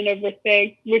smidgen of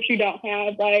respect, which you don't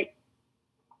have. Like,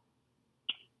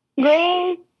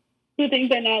 girls who think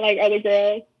they're not like other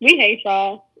girls, we hate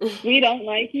y'all. We don't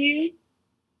like you.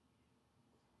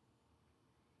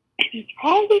 And it's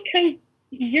probably because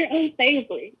you're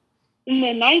unsavory. In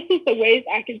the nicest of ways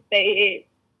I can say it,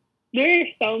 there are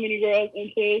so many girls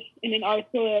interested in an art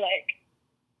school. Like,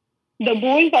 the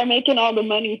boys are making all the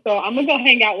money, so I'm going to go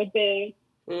hang out with them.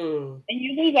 And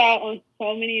you lose out on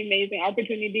so many amazing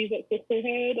opportunities at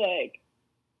sisterhood. Like,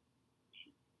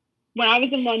 when I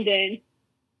was in London,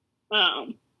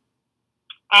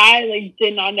 I like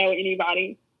did not know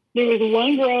anybody. There was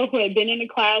one girl who had been in a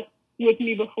class with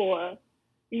me before, and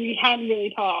we hadn't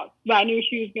really talked, but I knew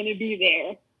she was going to be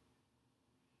there,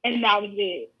 and that was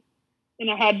it. And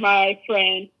I had my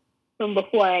friend from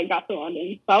before I got to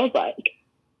London, so I was like,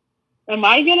 "Am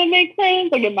I going to make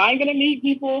friends? Like, am I going to meet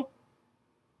people?"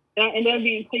 And I ended up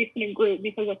being placed in a group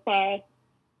because of class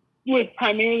with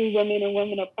primarily women and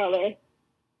women of color.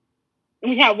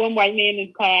 And we had one white man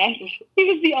in class. He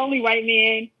was the only white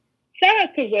man. Shout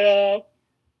out to Will.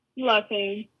 Love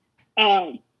him.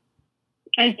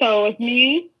 And so it was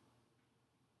me,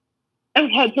 and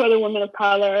we had two other women of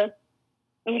color,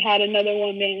 and we had another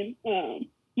woman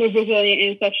with Brazilian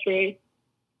ancestry.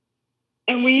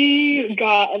 And we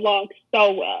got along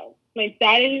so well. Like,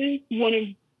 that is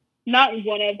that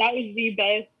was the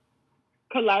best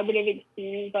collaborative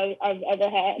experience I've ever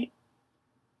had.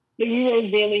 Like, we were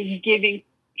really giving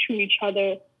to each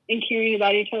other and caring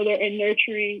about each other and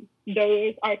nurturing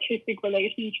those artistic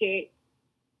relationships.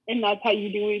 And that's how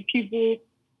you do it with people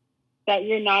that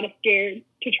you're not scared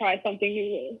to try something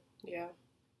new with. Yeah.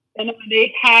 And when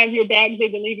they have your back, they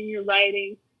believe in your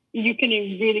writing, you can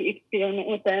really experiment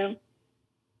with them.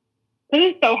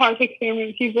 Because it's so hard to experiment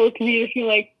with people because you feel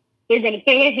like they're going to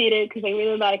say they hate it because they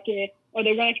really like it, or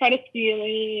they're going to try to steal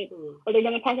it, or they're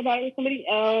going to talk about it with somebody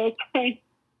else.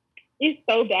 It's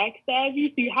so backstabby,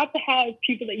 so you have to have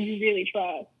people that you really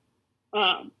trust.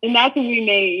 And that's what we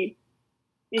made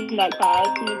in that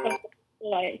class.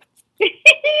 Like,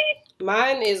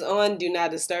 mine is on Do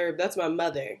Not Disturb. That's my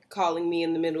mother calling me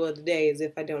in the middle of the day as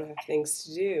if I don't have things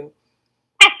to do.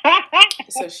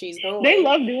 So she's going. They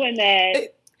love doing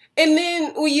that. And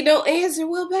then when you don't answer,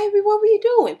 well, baby, what were you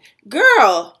doing?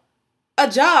 Girl, a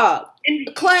job, a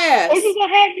class. Or just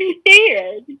gonna have you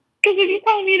scared. Because if you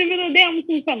call me in the middle of the day, I'm going to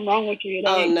see something wrong with you.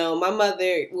 Like, oh, no. My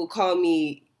mother will call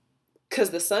me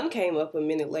because the sun came up a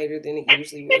minute later than it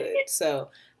usually would. So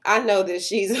I know that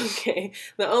she's okay.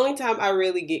 The only time I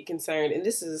really get concerned, and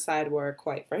this is a sidebar,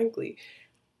 quite frankly,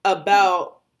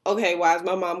 about, okay, why is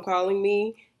my mom calling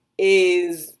me,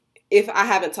 is if I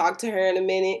haven't talked to her in a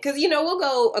minute. Because, we'll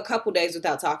go a couple days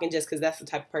without talking just because that's the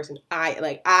type of person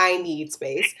I need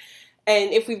space.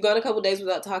 And if we've gone a couple days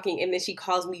without talking and then she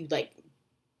calls me,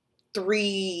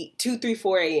 2, 3,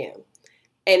 4 a.m.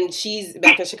 And she's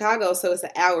back in Chicago, so it's an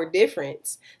hour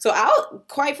difference. So I'll,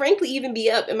 quite frankly, even be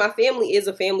up. And my family is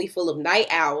a family full of night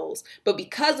owls. But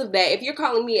because of that, if you're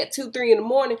calling me at 2, 3 in the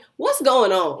morning, what's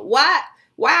going on?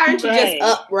 Why aren't you just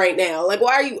up right now? Like,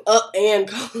 why are you up and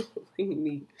calling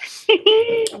me?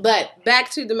 But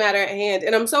back to the matter at hand.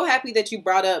 And I'm so happy that you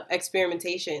brought up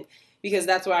experimentation because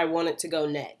that's where I wanted to go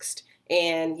next.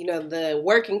 And, the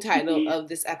working title of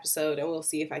this episode, and we'll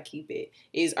see if I keep it,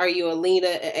 is Are You a Lena,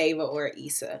 an Ava, or an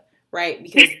Issa? Right?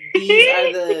 Because these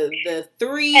are the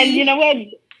three. And you know what?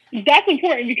 That's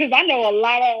important because I know a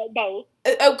lot of both.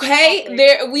 Okay.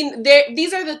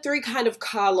 These are the three kind of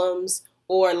columns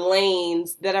or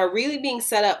lanes that are really being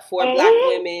set up for Black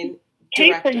women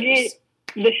directors. Can't forget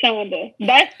the Shonda.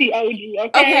 That's the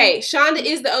OG, okay? Shonda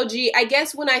is the OG. I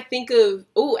guess when I think of...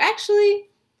 actually...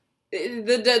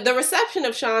 The reception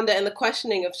of Shonda and the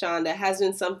questioning of Shonda has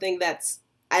been something that's,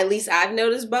 at least I've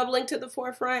noticed, bubbling to the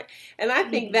forefront. And I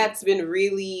think that's been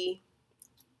really...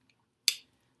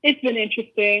 It's been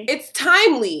interesting. It's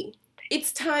timely.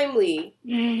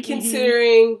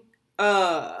 Considering...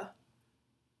 I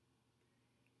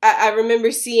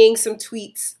remember seeing some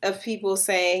tweets of people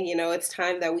saying, it's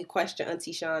time that we question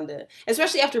Auntie Shonda.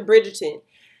 Especially after Bridgerton.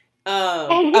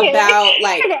 About,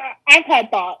 I've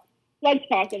had thoughts. Let's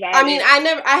talk about it. I mean,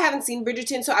 I haven't seen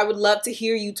Bridgerton, so I would love to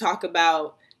hear you talk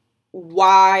about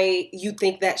why you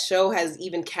think that show has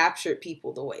even captured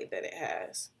people the way that it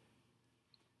has.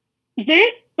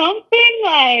 There's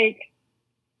something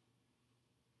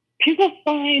people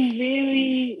find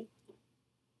really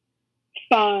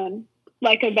fun,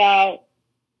 about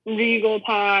regal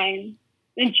time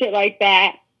and shit like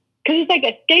that. Because it's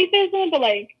escapism, but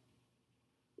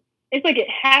it's it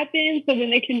happens, so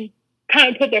then they can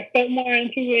kind of put their foot more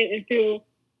into it and feel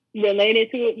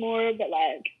related to it more, but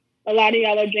A lot of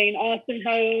y'all are Jane Austen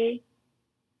hoes.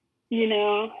 You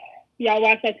know, y'all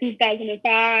watched that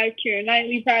 2005 Keira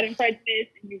Knightley Pride and Prejudice,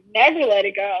 and you never let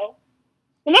it go.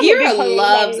 Keira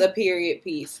loves a period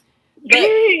piece. But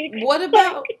what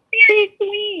about... period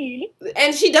queen.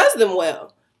 And she does them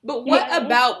well. But what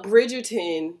about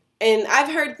Bridgerton? And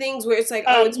I've heard things where it's like,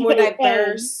 it's more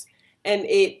diverse, and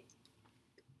it...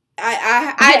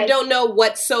 I don't know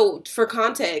what... So, for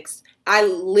context, I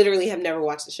literally have never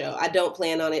watched the show. I don't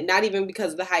plan on it. Not even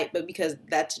because of the hype, but because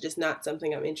that's just not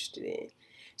something I'm interested in.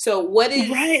 So, what is...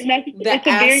 Right, it's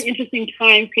a very interesting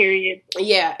time period.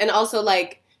 Yeah, and also,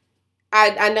 like,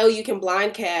 I know you can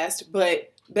blind cast,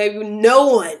 but, baby, no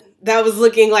one that was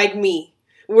looking like me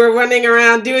were running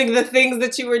around doing the things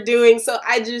that you were doing. So,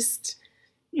 I just...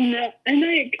 No, and,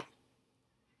 like...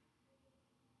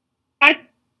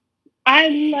 I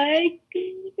like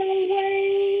the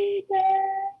way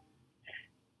that,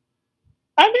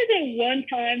 other than one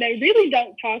time, they really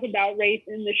don't talk about race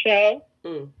in the show.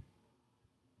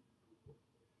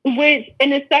 Which,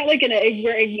 and it's not like in a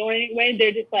we're ignoring way,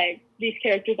 they're just like, these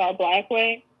characters are black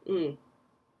way. And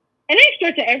they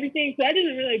stretch to everything, so that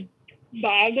doesn't really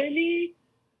bother me.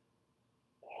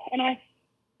 And I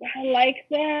like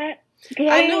that.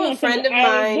 I know a friend of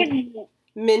mine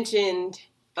mentioned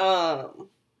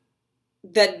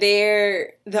that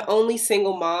the only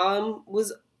single mom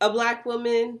was a black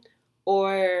woman,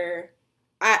 or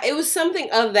it was something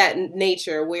of that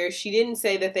nature where she didn't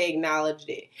say that they acknowledged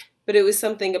it, but it was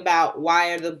something about why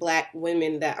are the black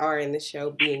women that are in the show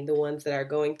being the ones that are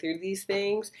going through these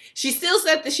things. She still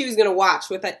said that she was going to watch,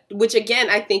 which again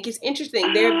I think is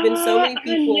interesting. There have been so many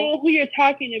people. I know who you're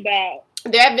talking about.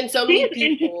 There have been so many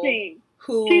people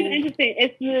who... She's interesting.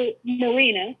 It's the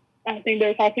Marina, I think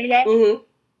they're talking about. Mm-hmm.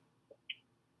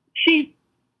 She's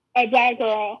a black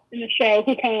girl in the show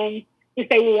who comes to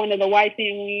stay with one of the white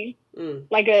families,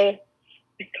 like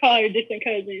call her a distant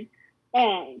cousin.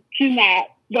 She's not,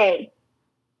 but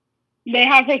they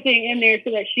have her thing in there so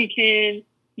that she can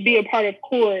be a part of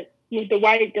court with the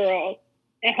white girls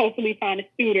and hopefully find a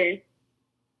suitor.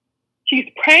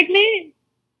 She's pregnant,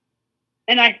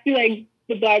 and I feel like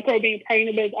the black girl being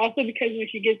pregnant, but it's also because when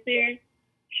she gets there,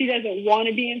 she doesn't want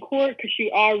to be in court because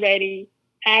she already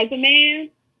has a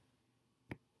man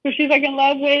who she's like in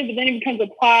love with, but then it becomes a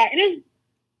plot. And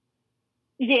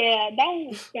that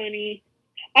was funny.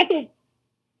 I thought,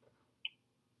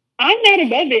 I'm not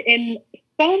above it, and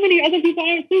so many other people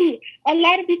are too. A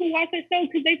lot of people watch that show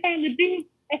because they found the dude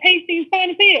of Hastings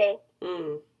fine as hell.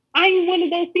 I am one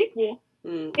of those people.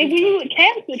 If you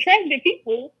cast attractive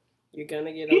people, you're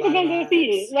gonna get people gonna go see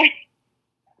it. Like,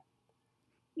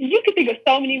 you could think of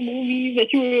so many movies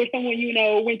that you or someone you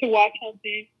know went to watch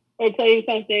something or play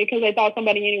something because they thought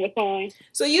somebody in it was fine.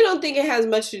 So you don't think it has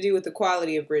much to do with the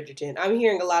quality of Bridgerton? I'm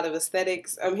hearing a lot of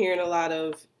aesthetics. I'm hearing a lot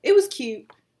of, it was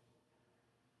cute.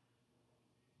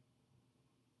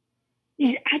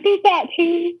 Yeah, I think that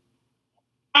too.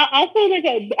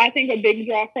 I think a big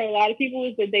draw for a lot of people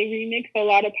is that they remix a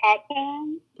lot of pop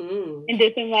songs and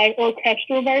did some like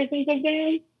orchestral versions of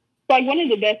them. So, like, one of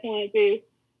the best ones is,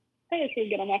 I just really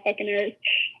get on my fucking nerves,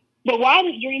 but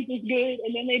Wildest Dreams is good,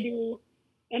 and then they do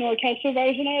an orchestral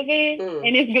version of it,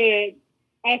 and it's good.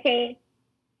 Also,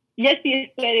 yes, the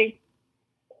aesthetic,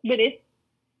 but it's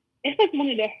like one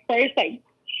of the first like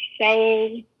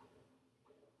shows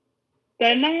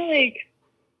that not like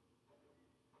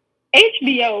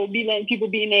HBO be letting people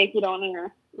be naked on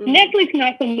there. Netflix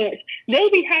not so much.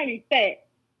 They'll be having sex,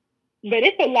 but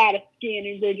it's a lot of skin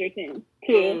in Bridgerton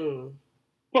too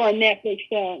for a Netflix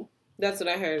show. That's what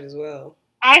I heard as well.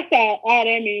 I saw all that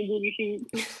many booty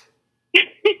shoots.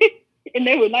 And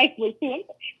they were nice ones too.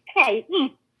 Oh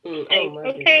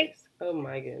my goodness. Oh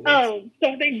my goodness. So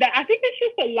I think it's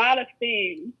just a lot of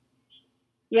things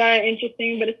that are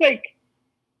interesting, but it's like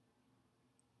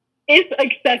it's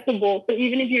accessible. So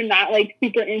even if you're not like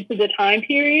super into the time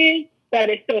period, that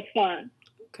is still fun.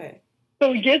 Okay.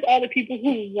 So just all the people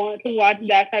who want to watch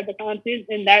that type of content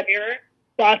in that era,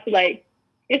 so I feel like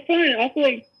it's fun. And also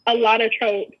like a lot of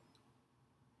tropes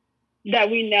that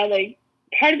we know, like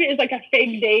part of it is like a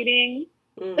fake dating.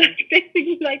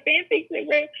 Basically like fanfiction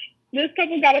where this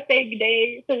couple got a fake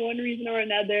date for one reason or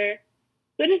another.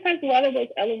 So it just has a lot of those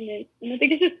elements. And I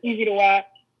think it's just easy to watch.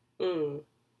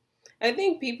 I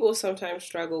think people sometimes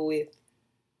struggle with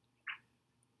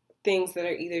things that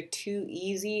are either too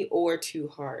easy or too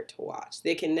hard to watch.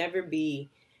 They can never be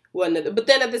one of the... But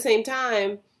then at the same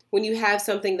time, when you have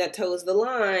something that toes the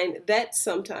line, that's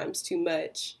sometimes too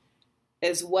much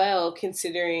as well,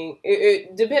 considering...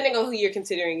 depending on who you're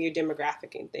considering your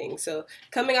demographic and things. So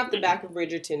coming off the back of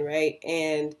Bridgerton, right,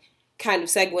 and kind of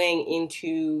segueing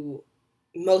into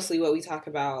mostly what we talk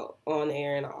about on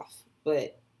air and off,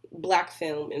 but Black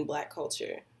film and Black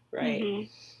culture, right?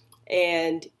 Mm-hmm.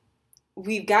 And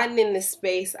we've gotten in this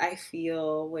space, I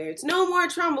feel, where it's no more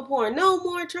trauma porn, no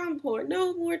more trauma porn,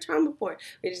 no more trauma porn,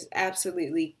 which is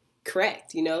absolutely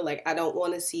correct, you know? Like, I don't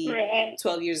want to see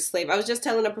 12 Years a Slave. I was just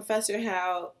telling a professor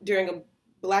how during a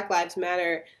Black Lives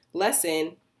Matter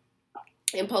lesson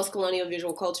in post-colonial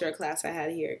visual culture, a class I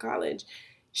had here at college,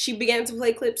 she began to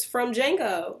play clips from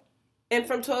Django and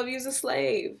from 12 Years a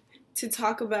Slave to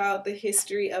talk about the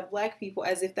history of Black people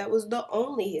as if that was the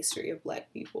only history of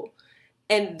Black people.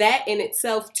 And that in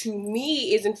itself, to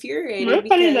me, is infuriating. We're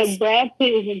funny that Brad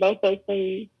Pitt is in both those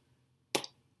things.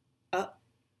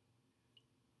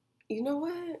 You know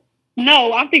what?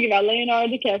 No, I'm thinking about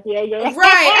Leonardo DiCaprio. Girl. Right,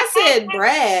 I said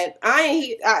Brad.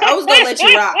 I was gonna let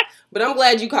you rock, but I'm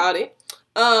glad you caught it.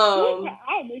 I'll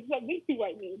mix up these two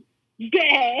white men.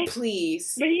 Bad.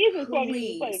 Please. But he is in 12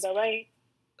 Years a Slave, though, right?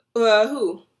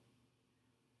 Who?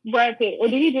 Brad Pitt. Or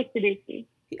did he just produce it?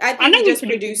 I think he just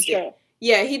produced it.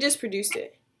 Yeah, he just produced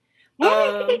it. Why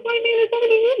is white man in so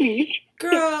many movies?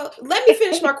 Girl, let me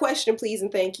finish my question, please,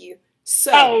 and thank you.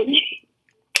 So,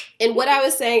 and what I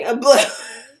was saying about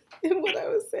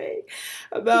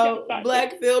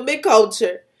Black film and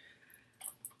culture,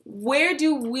 where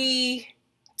do we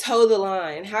toe the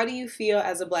line? How do you feel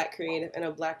as a Black creative and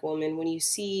a Black woman when you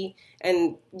see,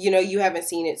 and you know you haven't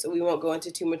seen it, so we won't go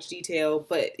into too much detail,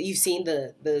 but you've seen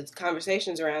the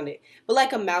conversations around it, but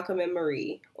like a Malcolm and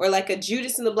Marie, or like a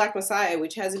Judas and the Black Messiah,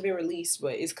 which hasn't been released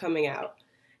but is coming out,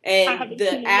 and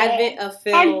the advent of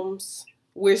films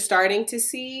we're starting to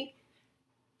see,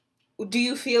 do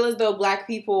you feel as though Black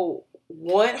people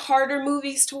want harder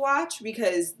movies to watch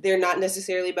because they're not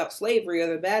necessarily about slavery or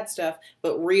the bad stuff,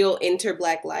 but real inner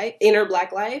Black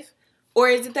life? Or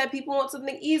is it that people want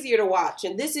something easier to watch?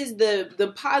 And this is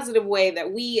the positive way that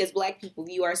we as Black people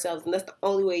view ourselves, and that's the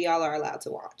only way y'all are allowed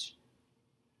to watch.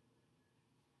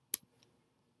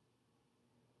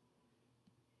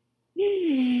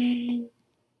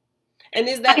 And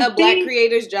is that a Black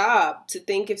creator's job to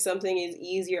think if something is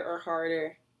easier or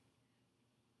harder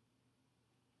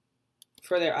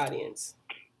for their audience?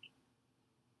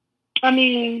 I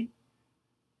mean,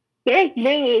 there's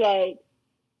really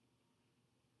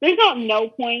there's not no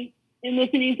point in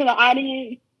listening to the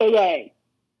audience, but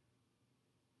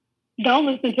don't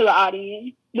listen to the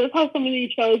audience. That's how some of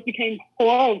these shows became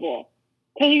horrible.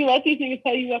 Because you let these niggas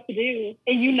tell you what to do,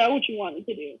 and you know what you wanted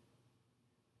to do.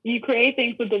 You create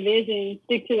things with a vision,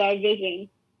 stick to that vision.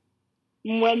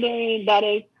 Whether that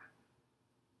is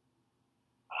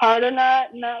hard or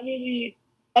not really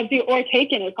up to you, or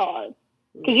taken as hard.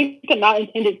 Because you could not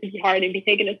intend it to be hard and be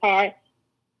taken as hard.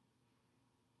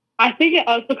 I think it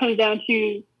also comes down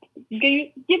to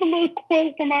give a little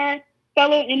quote from our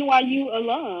fellow NYU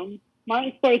alum,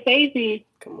 Martin Scorsese.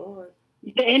 Come on.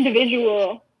 The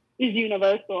individual is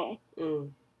universal.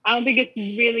 I don't think it's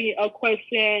really a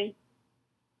question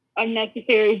of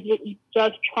necessarily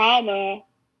just trauma,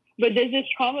 but does this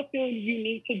trauma feel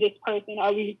unique to this person?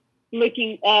 Are we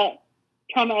looking at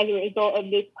trauma as a result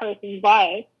of this person's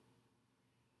life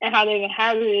and how they've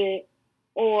inhabited it,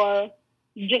 or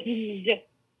just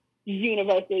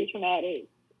universally traumatic?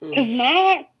 Because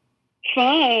not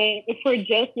fun if we're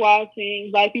just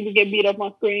watching Black people get beat up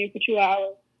on screen for 2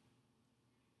 hours.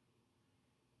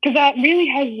 Because that really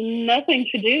has nothing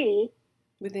to do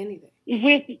with anything.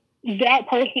 With that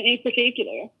person in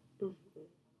particular.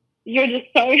 You're just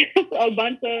so a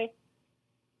bunch of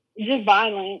just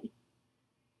violence.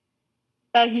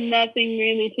 That has nothing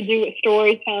really to do with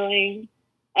storytelling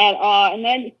at all. And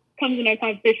that comes in a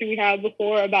conversation we had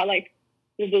before about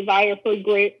the desire for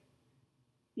grit.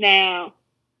 Now,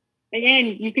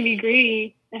 again, you can be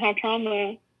greedy and have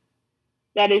trauma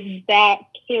that is that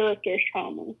character's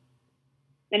trauma,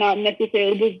 and not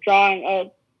necessarily just drawing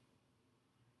up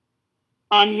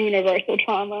on universal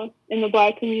trauma in the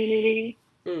Black community.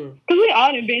 Because we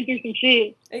all have been through some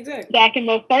shit. Exactly. That can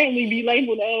most certainly be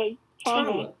labeled as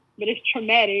trauma. But it's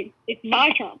traumatic. It's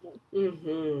my trauma.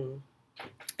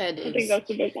 That is. I think that's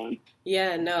a big one.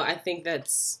 Yeah, no, I think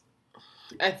that's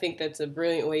a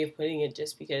brilliant way of putting it,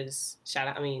 just because shout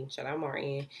out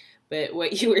Martin. But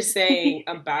what you were saying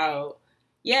about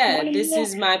this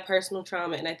is my personal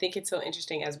trauma, and I think it's so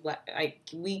interesting as Black.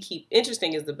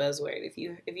 Interesting is the buzzword. If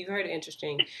you've heard it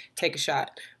interesting, take a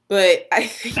shot. But I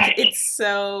think it's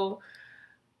so.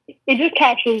 It just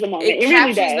captures the moment. It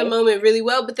captures really the moment really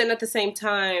well, but then at the same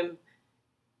time,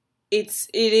 it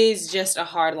is just a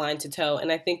hard line to toe.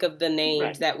 And I think of the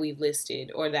names that we've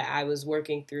listed, or that I was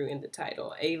working through in the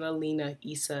title: Ava, Lena,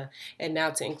 Issa, and now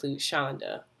to include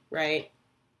Shonda, right?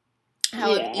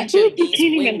 how Yeah, I each feel of like we these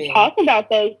can't women. even talk about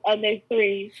those other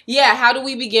three. Yeah, how do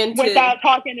we begin to without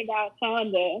talking about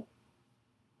Shonda?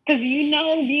 Because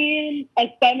being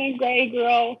a 7th grade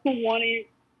girl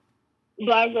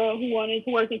black girl who wanted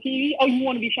to work in TV, oh, you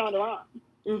want to be Shonda Rhimes.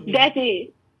 Mm-hmm. That's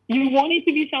it. You wanted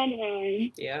to be Shonda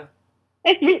Rhimes. Yeah.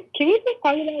 Can we just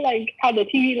talk about like how the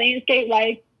TV landscape,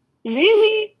 like,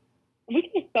 really? We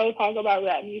can so talk about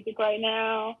rap music right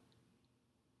now.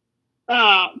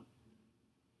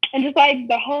 And just like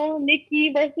the whole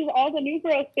Nicki versus all the new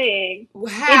girls thing.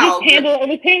 How? It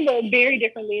was handled very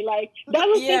differently. Like, that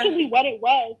was essentially what it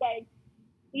was. Like,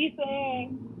 Issa,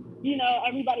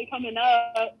 everybody coming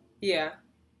up. Yeah.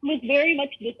 Was very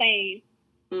much the same.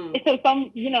 So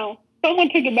someone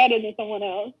took it better than someone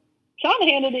else. Sean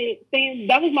handled it saying,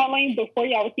 that was my lane before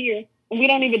y'all was here. And we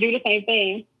don't even do the same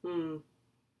thing.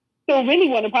 So it really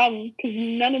wasn't a problem because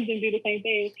none of them do the same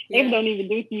thing. Yeah. They don't even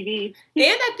do TV. And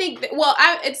I think,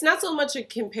 it's not so much a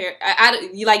compare.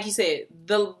 Like you said,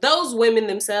 those women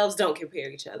themselves don't compare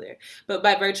each other. But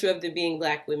by virtue of them being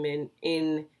black women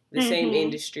in the same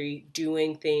industry,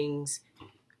 doing things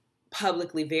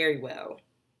publicly very well.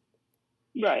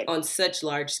 Right. On such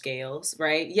large scales,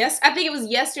 right? Yes, I think it was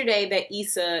yesterday that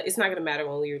Issa, it's not going to matter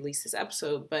when we release this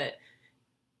episode, but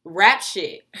Rap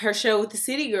Shit, her show with the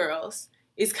City Girls,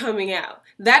 is coming out.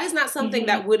 That is not something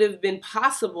that would have been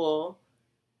possible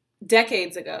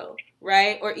decades ago,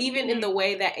 right? Or even in the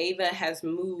way that Ava has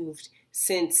moved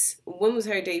since, when was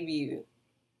her debut?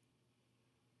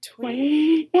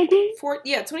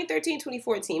 2013,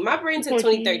 2014. My brain said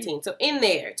 2013. So in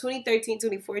there, 2013,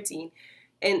 2014.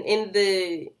 And in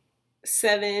the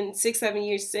 7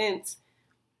 years since,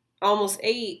 almost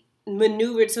 8,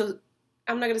 maneuvered to,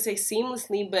 I'm not going to say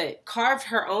seamlessly, but carved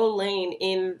her own lane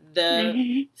in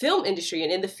the film industry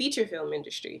and in the feature film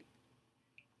industry.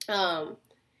 And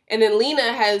then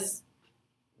Lena has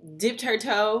dipped her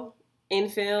toe in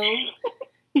film.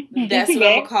 That's what I'm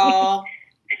going to call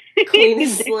Queen and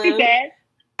Slim.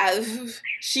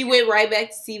 She went right back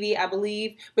to TV, I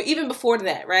believe. But even before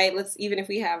that, right? Even if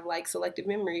we have like selective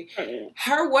memory,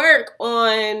 her work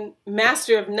on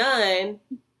Master of None,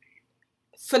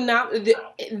 phenomenal.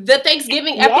 The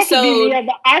Thanksgiving episode.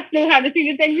 I still haven't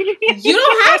seen the Thanksgiving. You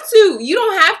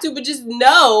don't have to, but just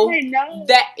know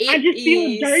that I just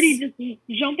feel dirty just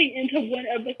jumping into one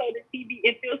episode of TV.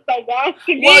 It feels so wrong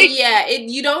to me. Well, yeah,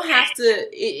 you don't have to.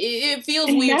 It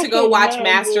feels weird to go watch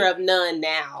Master of None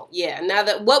now. Yeah, now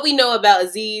that what we know about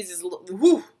Aziz is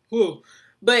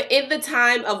but in the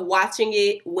time of watching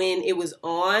it when it was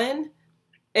on.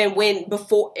 And when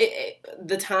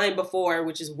the time before,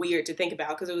 which is weird to think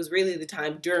about because it was really the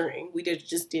time during, we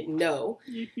just didn't know.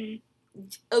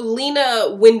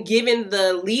 Lena, when given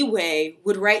the leeway,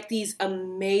 would write these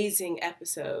amazing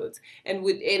episodes. And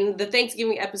the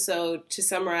Thanksgiving episode, to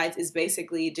summarize, is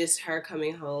basically just her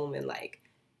coming home and like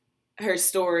her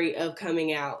story of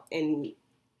coming out and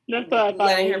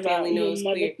letting her family know it's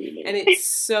queer. And it's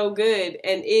so good.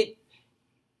 And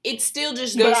it still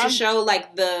just goes to show,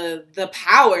 like, the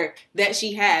power that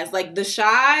she has. Like, The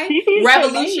Chi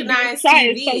revolutionized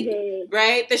TV,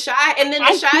 right? The Chi, and then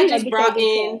The Chi just brought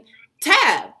in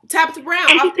Tabitha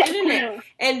Brown off the internet.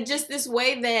 And just this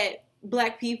way that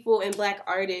Black people and Black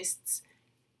artists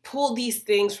pull these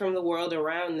things from the world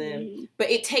around them. But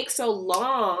it takes so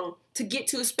long to get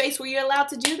to a space where you're allowed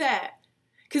to do that.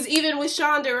 Because even with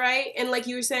Shonda, right? And like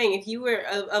you were saying, if you were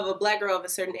of a Black girl of a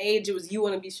certain age, it was you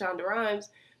want to be Shonda Rhimes.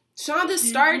 Shonda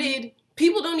started,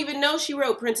 people don't even know she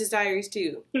wrote Princess Diaries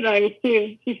too. Diaries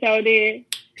too. She so did.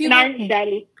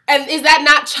 Daddy. And is that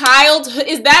not childhood?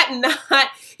 Is that not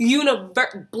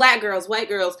Black girls, white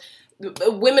girls,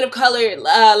 women of color,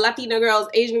 Latina girls,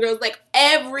 Asian girls, like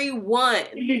everyone.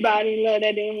 Everybody loved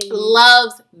that movie.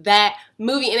 Loves that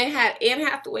movie. And it had Anne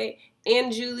Hathaway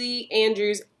and Julie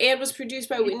Andrews and was produced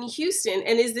by Whitney Houston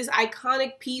and is this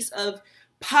iconic piece of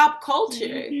pop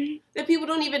culture that people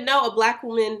don't even know a Black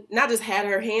woman not just had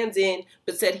her hands in,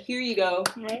 but said, here you go.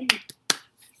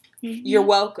 You're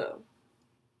welcome.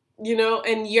 You know,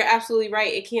 and you're absolutely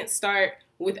right. It can't start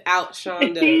without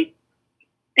Shonda.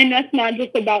 And that's not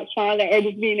just about Shonda or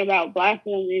just being about Black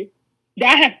women.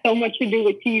 That has so much to do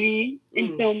with TV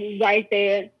and film right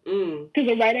there. Because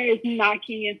the writer is not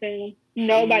key in film.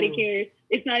 Nobody cares.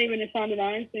 It's not even a Shonda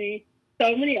Rhimes thing.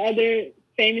 So many other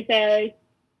famous ass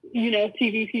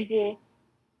TV people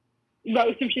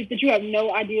wrote some shit that you have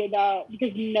no idea about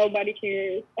because nobody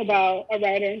cares about a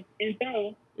writer in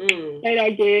film. Like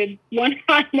I did one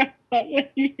time.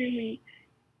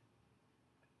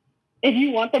 If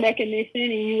you want the recognition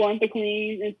and you want the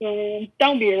queen in film,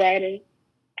 don't be a writer.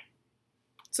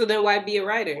 So then why be a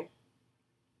writer?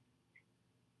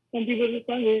 Some people just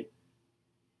love it.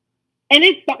 And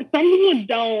some people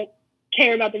don't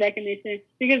care about the recognition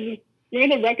because when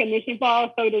the recognition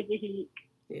falls, so does the heat.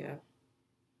 Yeah.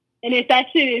 And if that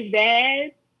shit is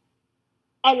bad,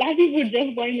 a lot of people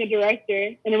just blame the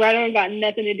director, and the writer ain't got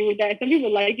nothing to do with that. Some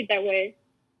people like it that way.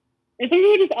 And some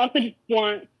people just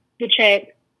want the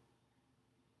check.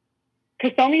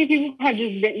 Because so many people have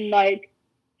just written, like,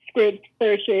 scripts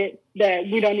for shit that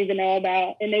we don't even know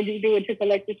about, and they just do it to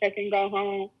collect the check and go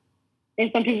home.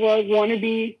 And some people want to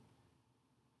be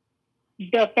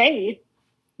the face,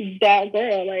 that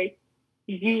girl, like,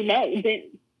 you know.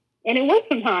 And it works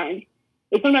sometimes.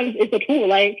 But sometimes it's a tool.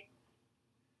 Like,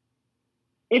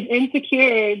 if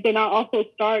Insecure did not also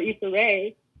star Issa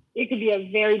Rae, it could be a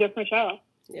very different show.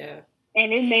 Yeah.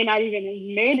 And it may not even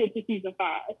have made it to season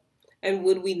 5. And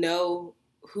would we know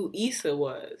who Issa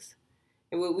was?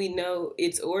 And would we know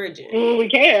its origin? And would we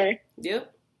care?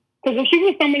 Yep. Because if she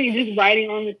was somebody just writing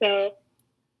on the show,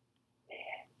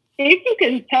 if you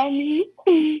can tell me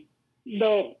who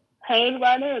the head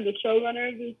writer or the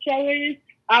showrunner of the show is,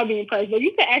 I'll be impressed. But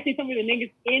you can actually tell me the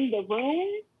niggas in the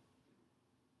room,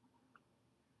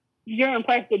 you're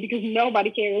impressed because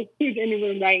nobody cares who's in the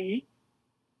room writing.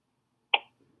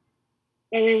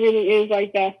 And it really is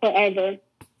like that forever.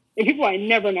 And people I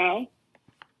never know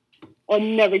or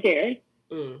never care.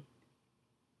 Mm.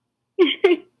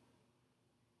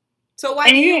 So why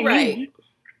do you write?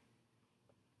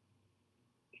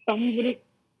 Some people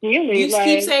really. You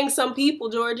keep saying some people,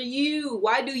 Georgia.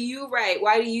 Why do you write?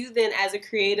 Why do you then, as a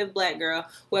creative Black girl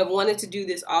who have wanted to do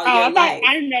this all your life?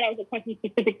 I didn't know that was a question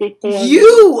specifically for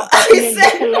you. I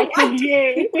said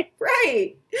you.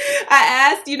 Right.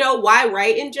 I asked, why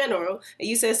write in general, and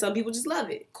you said some people just love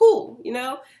it. Cool,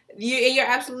 and you're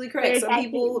absolutely correct. Some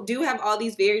people do have all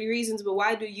these varied reasons, but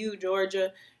why do you,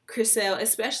 Georgia, Chriselle,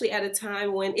 especially at a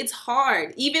time when it's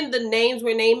hard? Even the names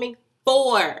we're naming,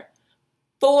 four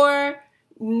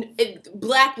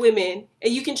Black women,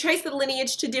 and you can trace the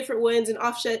lineage to different ones and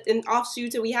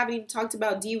offshoots, and we haven't even talked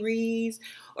about Dee Rees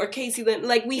or Casey Lynn.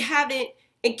 Like, we haven't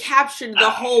captured the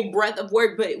whole breadth of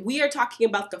work, but we are talking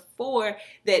about the 4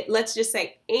 that, let's just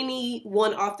say,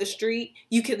 anyone off the street,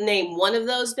 you can name one of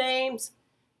those names,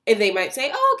 and they might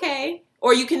say, oh, okay.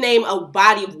 Or you can name a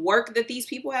body of work that these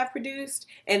people have produced,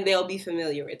 and they'll be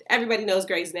familiar with. Everybody knows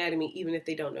Grey's Anatomy, even if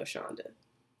they don't know Shonda.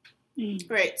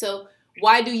 Right, so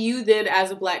why do you then,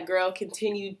 as a Black girl,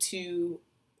 continue to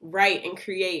write and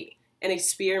create and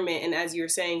experiment, and as you were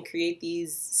saying, create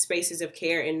these spaces of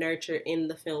care and nurture in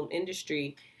the film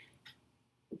industry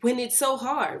when it's so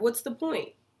hard? What's the point?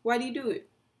 Why do you do it?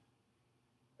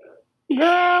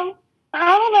 Girl,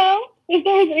 I don't know. If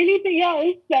there was anything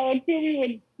else that would fill me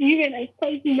with even as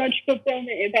close to much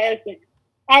fulfillment and passion,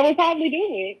 I would probably do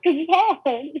it. Because it's hard.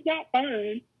 It's not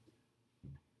fun.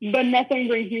 But nothing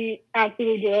brings me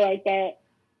absolute joy like that.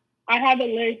 I have a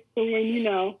list for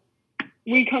when,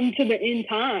 we come to the end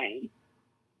time.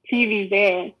 TV's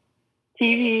there.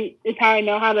 TV is how I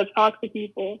know how to talk to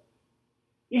people.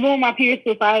 Even when my peers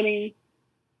were fighting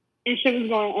and shit was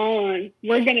going on,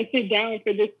 we're going to sit down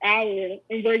for this hour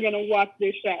and we're going to watch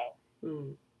this show.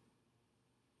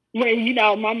 When,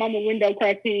 my mama window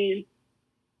cracked in.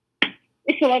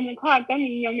 It's 11 o'clock. That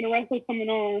means Young and the Restless coming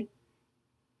on.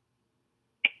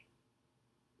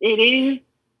 It is.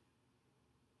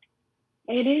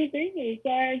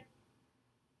 Like,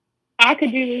 I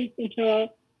could do this until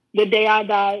the day I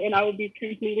die, and I would be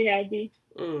completely happy.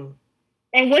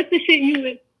 And what's the shit you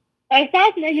would,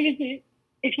 aside from magnificent,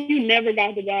 if you never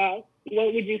got the job,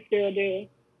 what would you still do?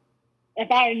 If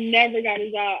I never got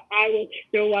a job, I would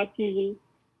still watch TV.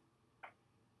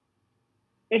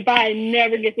 If I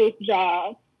never get this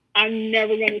job, I'm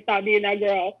never going to stop being that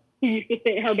girl who used to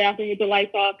sit in her bathroom with the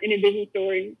lights off in a Disney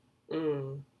story.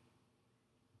 And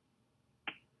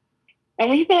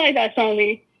when you feel like that,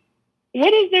 Shonley,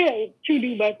 what is there to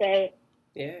do but that?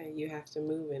 Yeah, you have to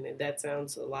move in it. That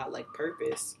sounds a lot like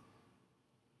purpose.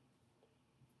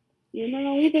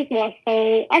 We just watched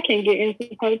Soul. I can't get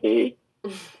into purpose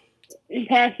and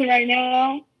passion right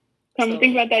now. Come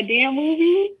think about that damn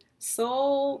movie.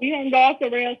 Soul. We don't go off the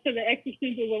rails to the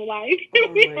exorcism of life.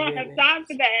 We don't have time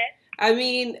for that. I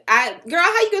mean, girl,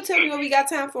 how you gonna tell me what we got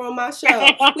time for on my show?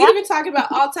 We've been talking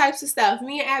about all types of stuff.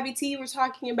 Me and Abby T were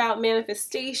talking about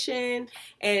manifestation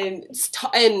and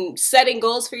setting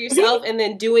goals for yourself and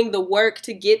then doing the work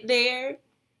to get there.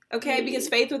 Okay, because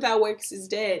faith without works is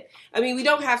dead. I mean, we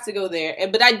don't have to go there,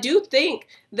 but I do think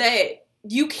that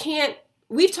you can't.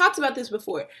 We've talked about this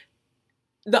before.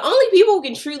 The only people who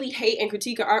can truly hate and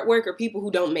critique our artwork are people who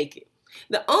don't make it.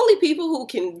 The only people who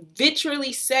can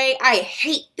vitriolly say, I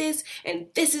hate this and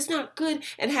this is not good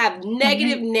and have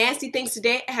negative, nasty things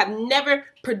today have never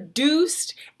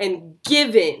produced and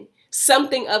given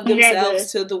something of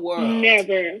themselves to the world.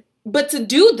 Never. But to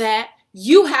do that,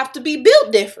 you have to be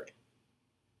built different.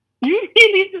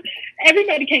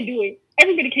 Everybody can't do it.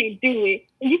 Everybody can't do it.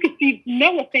 And you can see,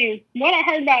 no offense, what I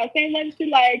heard about saying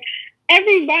like,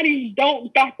 everybody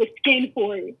don't got the skin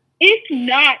for it. It's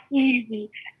not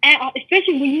easy,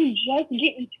 especially when you just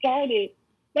getting started.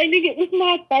 Like, nigga, it's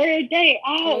my third day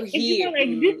out. If you feel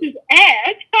like this is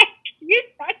ass,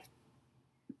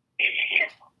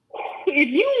 if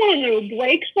you want to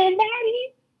break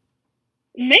somebody,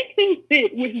 make them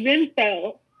sit with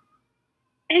themselves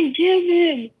and give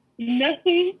them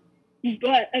nothing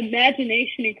but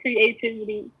imagination and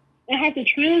creativity, and have to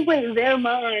translate their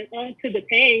mind onto the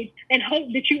page and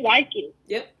hope that you like it.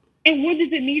 Yep. And what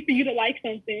does it mean for you to like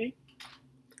something?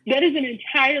 That is an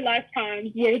entire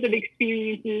lifetime's worth of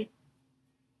experiences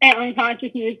and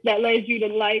unconsciousness that led you to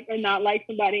like or not like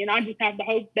somebody. And I just have to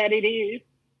hope that it is.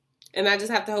 And I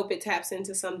just have to hope it taps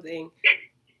into something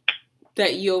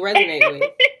that you'll resonate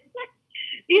with.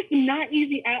 It's not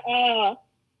easy at all.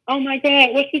 Oh my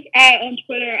God, what's this ad on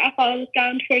Twitter? I follow this guy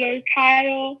on Twitter,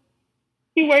 Kyle.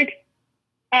 He works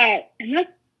at, and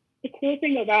that's the cool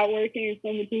thing about working in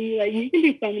film and TV. Like, you can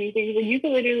do so many things. Like, you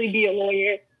can literally be a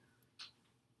lawyer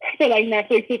for, like,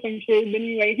 Netflix or some shit. But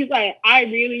anyway, he's like, I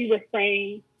really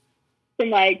refrain from,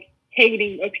 like,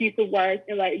 hating a piece of work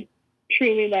and, like,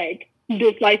 truly, like,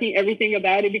 disliking everything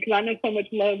about it because I know so much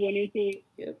love went into it.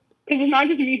 Yep. Because it's not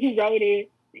just me who wrote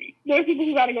it. There's people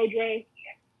who got to go dress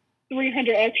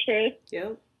 300 extras.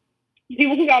 Yep.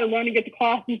 People who got to run and get the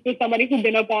costumes for somebody who's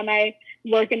been up all night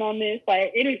working on this.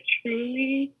 Like, it is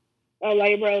truly a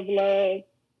labor of love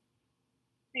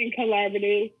and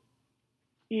collaborativeness.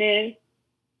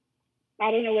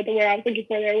 I don't know what the word I was looking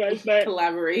for there was, but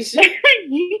collaboration.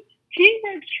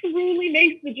 Teamwork truly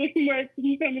makes the dream work.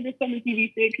 You come into some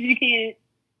TV shit because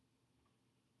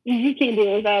you can't do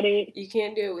it without it. You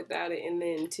can't do it without it, and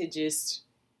then to just,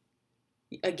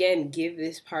 again, give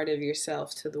this part of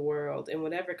yourself to the world in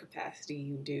whatever capacity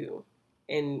you do,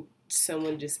 and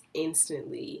someone just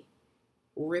instantly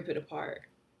rip it apart,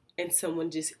 and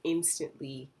someone just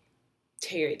instantly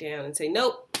tear it down and say,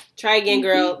 nope, try again,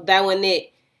 girl, that wasn't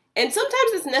it. And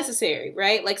sometimes it's necessary,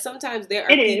 right? Like, sometimes there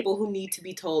are people who need to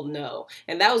be told no.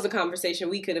 And that was the conversation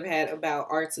we could have had about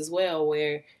arts as well,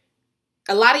 where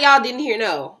a lot of y'all didn't hear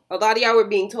no. A lot of y'all were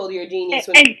being told you're a genius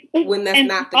when that's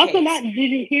not the case. Also, did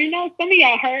you hear no? Some of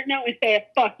y'all heard no and said,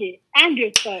 fuck it. I'm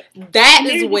just fuck. That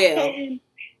as well.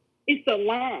 It's a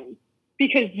line.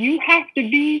 Because you have to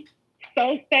be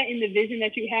so set in the vision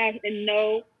that you have and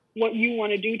know what you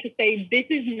want to do to say, this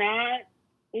is not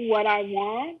what I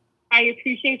want. I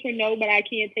appreciate your no, but I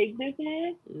can't take this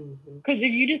one. Because if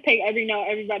you just take every no,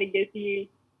 everybody gets you.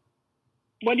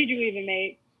 What did you even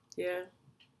make? Yeah.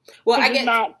 Well, I get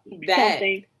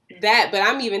that, but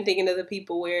I'm even thinking of the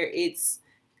people where it's,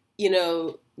 you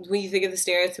know, when you think of the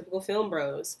stereotypical film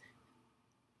bros.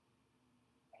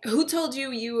 Who told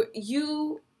you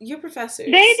your professors?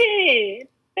 They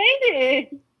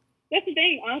did. That's the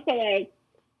thing. Also, like,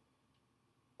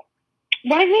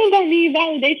 white men don't need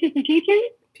validation from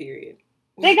teachers. Period.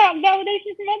 They got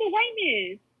validation from other white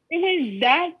men. And when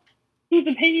that's whose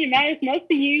opinion matters most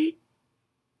to you,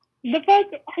 the fuck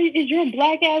is your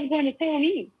black ass going to tell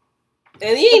me?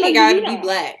 And you ain't even gotta be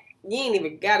black. You ain't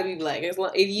even gotta be black. As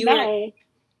long, if you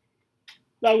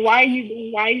like, why are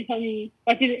you telling me?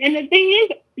 And the thing is,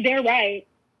 they're right.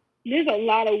 There's a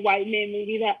lot of white men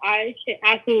movies that I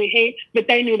absolutely hate, but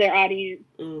they knew their audience.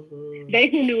 Mm-hmm. They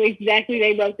knew exactly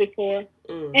they wrote this for,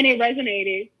 and it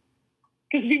resonated.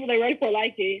 Because the people they wrote for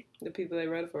like it. The people they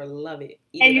wrote for love it.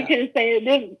 And you can say,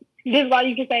 this is why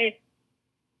you can say,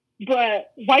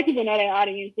 but white people know their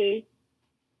audiences.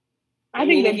 I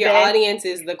mean, if your audience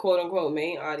is the quote-unquote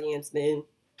main audience, then...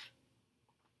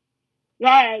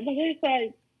 Right, but it's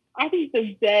like, I think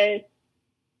the best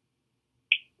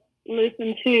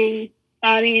listen to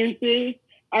audiences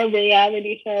are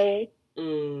reality shows.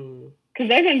 Because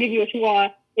they're going to give you what you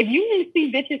want. If you want to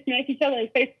see bitches smack each other in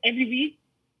the face every week,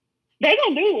 they're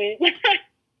going to do it.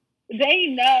 They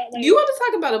know. Like, you want to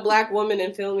talk about a black woman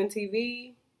in film and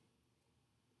TV?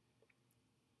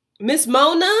 Miss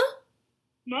Mona?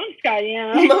 Mona Scott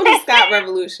Young. Mona Scott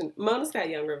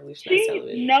Young revolutionized television.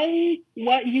 She knows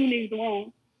what you niggas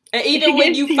want. And even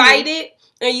when you fight it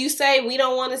and you say, we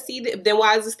don't want to see that, then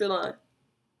why is it still on?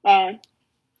 And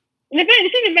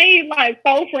if she made like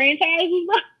 4 franchises,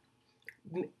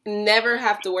 never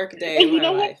have to work a day And in you her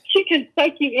know what? life. She can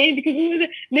suck you in because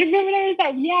remember there was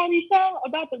that reality show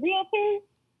about the realtor?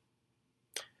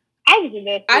 I was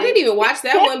invested. I didn't even watch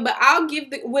that one, but I'll give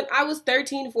when I was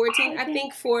 13, 14, I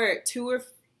think for 2 or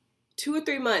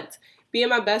 3 months, me and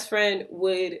my best friend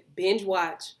would binge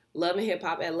watch Love and Hip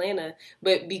Hop Atlanta,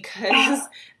 but because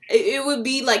it would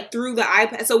be like through the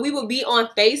iPad, so we would be on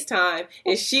FaceTime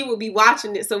and she would be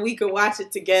watching it so we could watch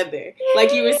it together.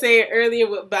 Like you were saying earlier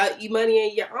about E-Money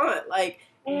and your aunt, like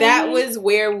that was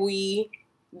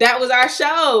that was our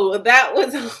show. That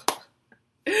was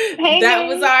that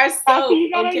was our soap.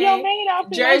 Okay,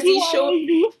 Jersey Shore.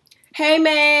 Hey,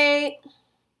 mate.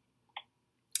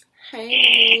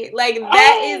 Hey, like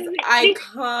that is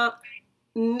icon.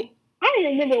 I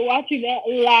remember watching that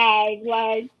live,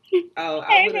 like. Oh,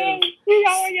 I would have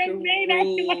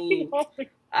screamed.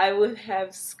 I would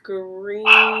have screamed.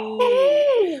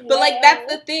 But like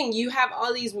that's the thing. You have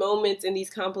all these moments and these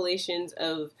compilations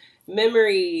of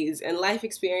memories and life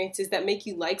experiences that make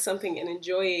you like something and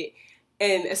enjoy it.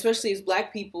 And especially as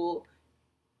Black people,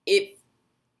 it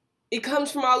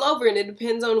comes from all over, and it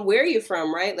depends on where you're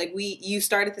from, right? Like you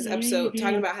started this episode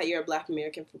talking about how you're a Black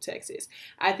American from Texas.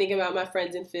 I think about my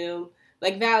friends in film,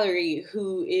 like Valerie,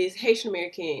 who is Haitian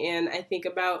American, and I think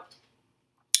about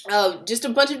just a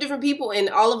bunch of different people, and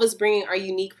all of us bringing our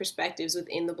unique perspectives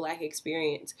within the Black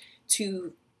experience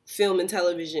to film and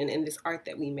television and this art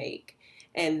that we make.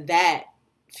 And that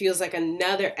feels like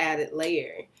another added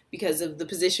layer because of the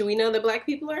position we know that Black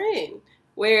people are in,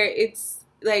 where it's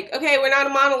like, okay, we're not a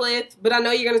monolith, but I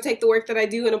know you're going to take the work that I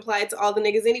do and apply it to all the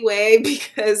niggas anyway,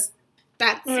 because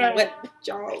that's what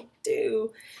y'all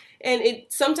do. And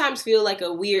it sometimes feels like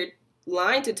a weird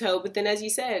line to toe, but then as you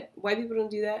said, white people don't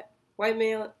do that. White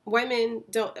men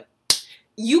don't.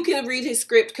 You can read his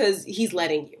script because he's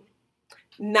letting you.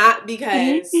 Not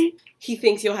because he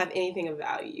thinks you'll have anything of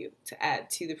value to add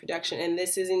to the production. And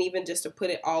this isn't even just to put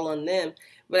it all on them,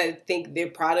 but I think they're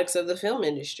products of the film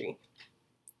industry.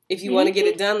 If you want to get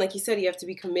it done, like you said, you have to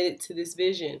be committed to this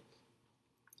vision.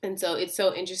 And so it's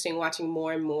so interesting watching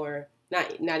more and more,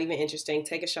 not even interesting,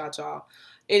 take a shot, y'all.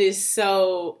 It is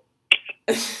so,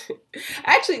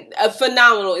 actually,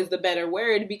 phenomenal is the better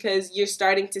word, because you're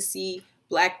starting to see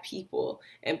Black people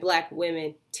and Black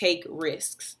women take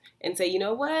risks and say, you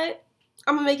know what?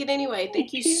 I'm going to make it anyway.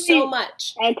 Thank you so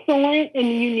much. Excellent and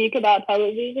unique about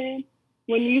television.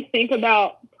 When you think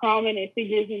about prominent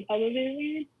figures in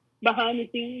television, behind the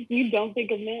scenes, you don't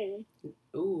think of men.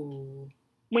 Ooh.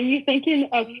 When you're thinking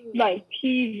of like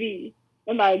TV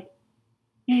and like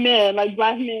men, like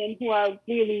Black men who are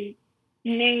really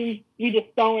names you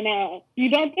just throwing out, you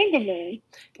don't think of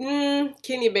them.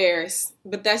 Kenya Barris,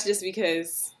 but that's just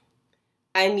because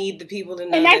I need the people to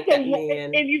know that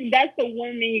man. That's the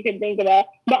one thing you can think about.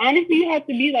 But honestly, you have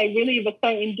to be like really of a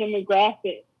certain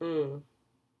demographic. Because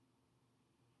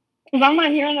I'm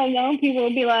not hearing those young people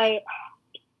be like.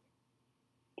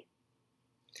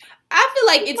 I feel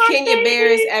like it's Kenya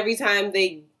Barris every time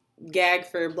they gag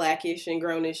for Blackish and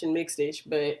Grownish and Mixedish,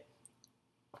 but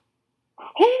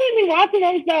who would be watching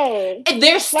those shows?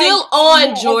 They're still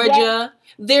on, Georgia.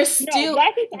 They're still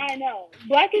Blackish. I know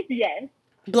Blackish. Yes.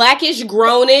 Blackish,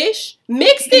 Grownish,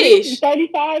 Mixedish.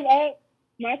 35 up.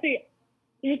 Let me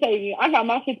tell you, I got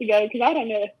my shit together because I don't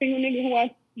know a single nigga who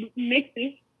watch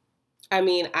Mixedish. I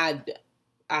mean,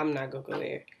 I'm not gonna go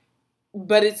there,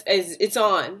 but it's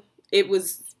on. It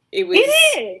was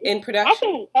in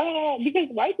production. I think, because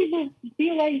white people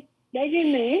feel like they're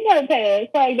getting the invite pass.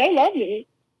 Like, they love it.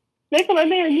 They feel like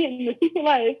they're getting the secret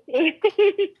life.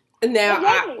 Now,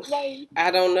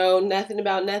 I don't know nothing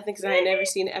about nothing because I ain't never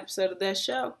seen an episode of that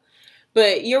show.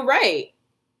 But you're right.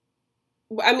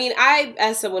 I mean,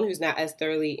 as someone who's not as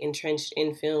thoroughly entrenched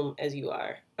in film as you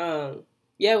are,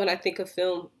 when I think of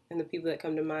film and the people that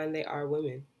come to mind, they are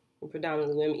women, and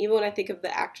predominantly women. Even when I think of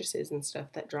the actresses and stuff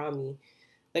that draw me.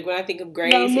 Like when I think of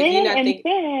Grace, if you not think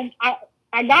film,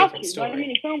 I got you. But I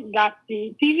mean, film got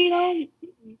you. TV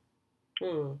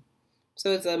though.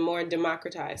 So it's a more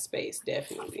democratized space,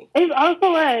 definitely. It's also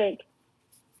like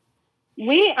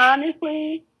we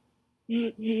honestly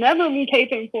never be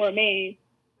catering for a man,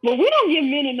 but we don't give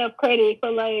men enough credit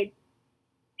for like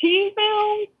teen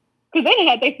films because they didn't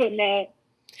have their foot in that.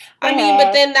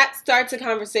 But then that starts a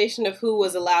conversation of who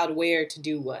was allowed where to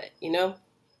do what, you know?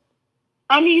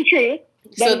 I mean, true.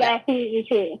 That is absolutely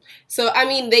true. So, I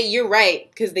mean, you're right,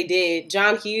 because they did.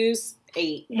 John Hughes,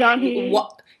 he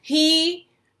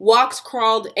walked,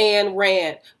 crawled, and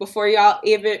ran before y'all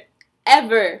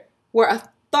ever were a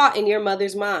thought in your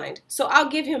mother's mind. So I'll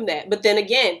give him that. But then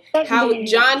again,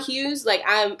 John Hughes, like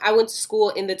I went to school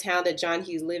in the town that John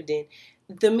Hughes lived in.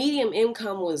 The median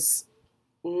income was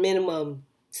minimum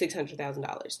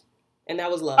 $600,000. And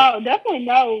that was love. Oh, definitely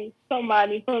know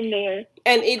somebody from there.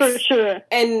 And it's for sure.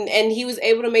 And he was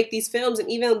able to make these films, and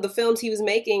even the films he was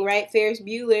making, right? Ferris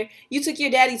Bueller, you took your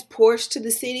daddy's Porsche to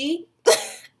the city,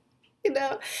 you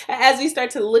know, as we start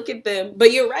to look at them.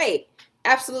 But you're right.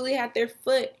 Absolutely had their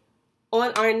foot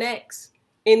on our necks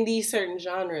in these certain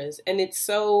genres. And it's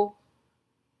so,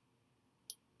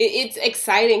 it's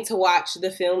exciting to watch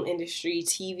the film industry,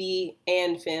 TV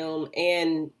and film,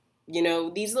 and, you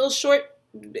know, these little short,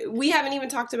 we haven't even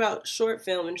talked about short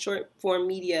film and short form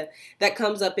media that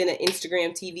comes up in an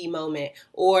Instagram TV moment,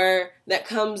 or that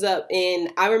comes up in,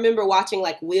 I remember watching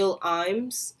like Will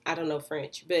Imes, I don't know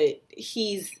French, but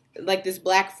he's like this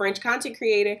black French content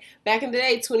creator. Back in the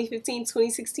day, 2015,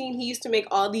 2016, he used to make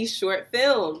all these short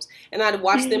films, and I'd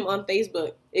watch them on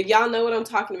Facebook. If y'all know what I'm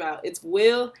talking about, it's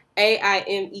Will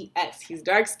Aimes. He's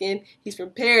dark skinned. He's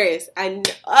from Paris. I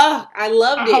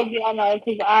loved it. I hope y'all know,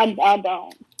 because I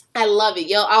don't. I love it.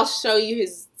 Yo, I'll show you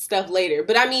his stuff later.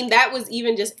 But I mean, that was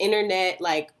even just internet,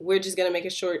 like, we're just going to make a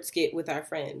short skit with our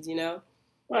friends, you know?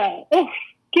 Right.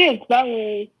 Kids, that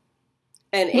was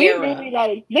an era. Really,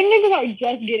 like, them niggas are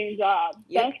just getting jobs.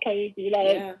 Yep. That's crazy. Like,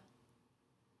 yeah.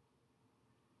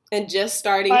 And just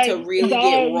starting to really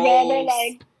get roles.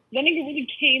 Like, that nigga really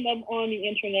came up on the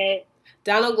internet.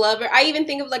 Donald Glover. I even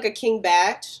think of like a King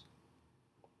Bach.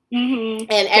 Mm-hmm.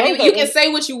 And you can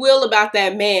say what you will about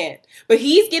that man, but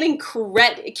he's getting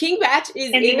credit. King Bach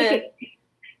is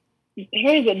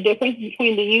here's a difference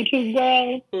between the YouTube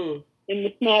girls and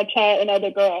the Snapchat and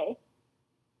other girls.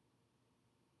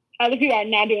 Other people are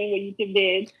not doing what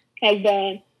YouTube has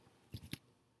done.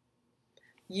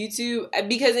 YouTube,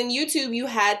 because in YouTube you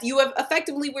have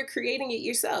effectively were creating it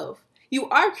yourself. You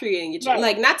are creating it. Right.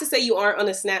 Like, not to say you aren't on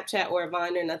a Snapchat or a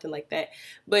Vine or nothing like that,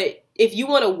 but if you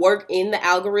want to work in the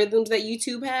algorithms that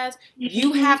YouTube has,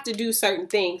 you have to do certain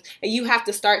things, and you have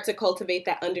to start to cultivate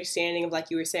that understanding of, like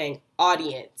you were saying,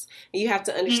 audience. And you have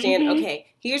to understand, okay,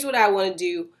 here's what I want to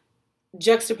do,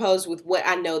 juxtaposed with what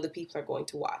I know the people are going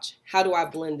to watch. How do I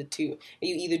blend the two? And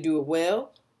you either do it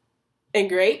well and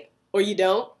great, or you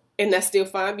don't. And that's still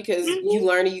fine, because you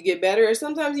learn and you get better, or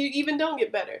sometimes you even don't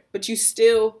get better. But you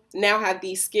still now have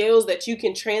these skills that you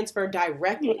can transfer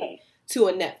directly to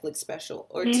a Netflix special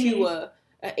or to a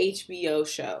HBO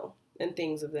show and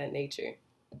things of that nature.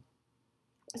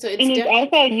 So it's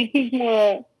also YouTube's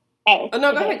more. Oh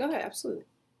no, go ahead, absolutely.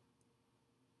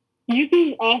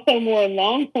 YouTube's also more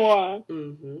long form,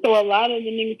 so a lot of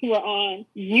the niggas who are on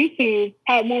YouTube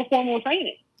have more formal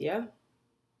training. Yeah.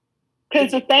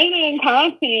 Because sustaining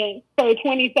content for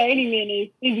 20, 30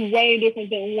 minutes is way different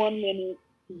than 1 minute,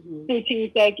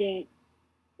 15 seconds.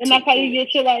 And that's how you get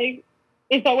shit like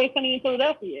It's Always Sunny in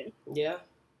Philadelphia. Yeah.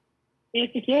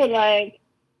 Insecure, like,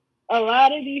 a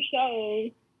lot of these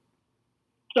shows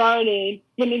started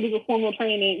with niggas with formal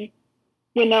training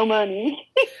with no money.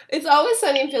 It's Always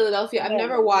Sunny in Philadelphia. I've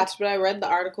never watched, but I read the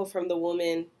article from the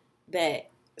woman that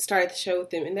started the show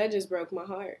with them, and that just broke my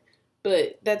heart.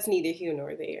 But that's neither here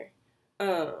nor there.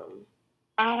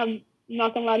 I'm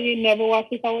not gonna lie to you, never watched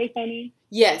It's Always Sunny.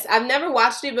 Yes, I've never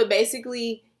watched it, but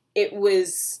basically it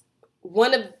was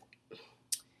one of,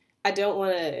 I don't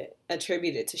want to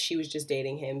attribute it to she was just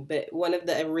dating him, but one of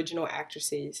the original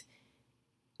actresses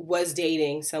was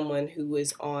dating someone who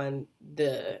was on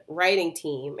the writing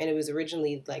team, and it was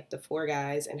originally like the 4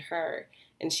 guys and her,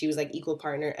 and she was like equal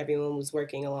partner. Everyone was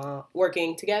working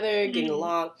together, getting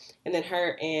along, and then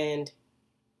her and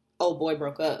old boy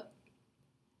broke up.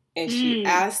 And she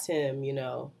asked him, you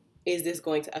know, is this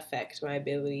going to affect my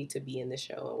ability to be in the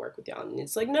show and work with y'all? And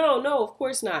it's like, no, of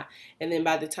course not. And then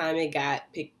by the time it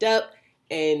got picked up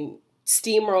and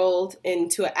steamrolled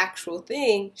into an actual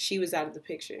thing, she was out of the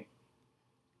picture.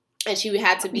 And she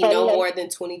had to be no more than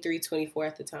 23, 24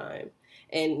 at the time.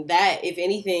 And that, if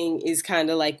anything, is kind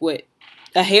of like what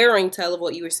a herring tell of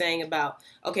what you were saying about,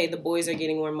 okay, the boys are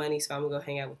getting more money, so I'm going to go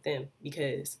hang out with them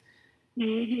because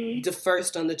the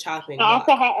first on the chopping block.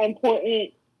 Also how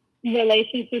important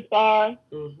relationships are.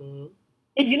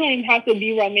 If you don't even have to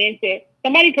be romantic.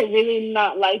 Somebody could really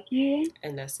not like you.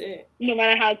 And that's it. No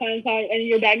matter how times are, and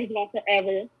your bag is gone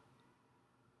forever.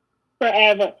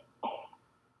 Forever.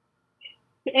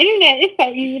 The internet is so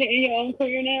easy to end your own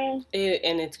career now.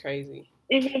 And it's crazy.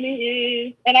 It really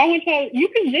is. And I want you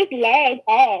can just log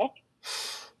off.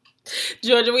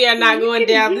 Georgia, we are not going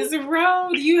down this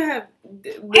road. You have...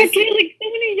 I feel like so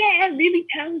many of y'all are really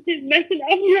talented messing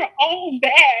up your own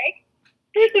bag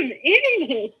for some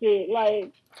internet shit.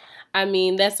 Like, I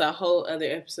mean, that's a whole other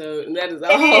episode. That is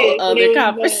a whole other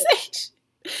conversation.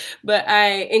 But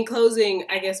in closing,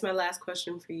 I guess my last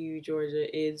question for you, Georgia,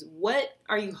 is what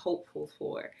are you hopeful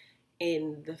for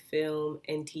in the film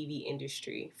and TV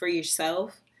industry for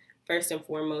yourself, first and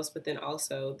foremost, but then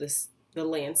also the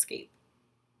landscape?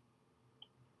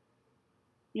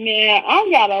 Man,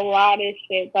 I've got a lot of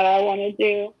shit that I want to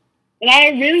do. And I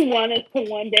really want us to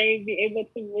one day be able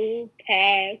to move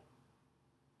past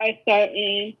a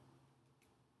certain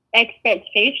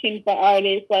expectation for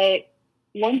artists. Like,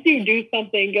 once you do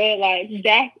something good, like,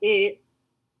 that's it.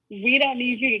 We don't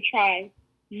need you to try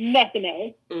nothing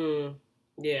else.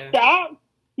 Yeah. Stop.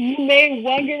 You made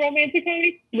one good romantic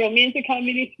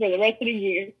comedy for the rest of the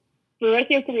year, for the rest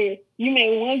of your career. You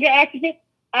made one good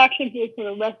action film for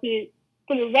the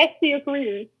rest of your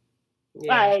career.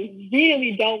 Yeah. I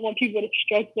really don't want people to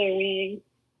stretch their wings.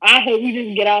 I hope we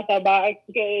just get out that box,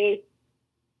 because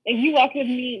if you walk with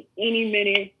me any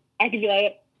minute, I could be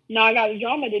like, no, I got a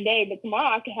drama today, but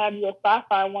tomorrow I could have you a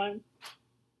sci-fi one.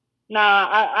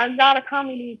 Nah, I got a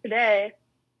comedy today,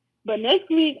 but next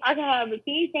week I can have a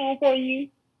teen film for you.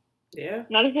 Yeah.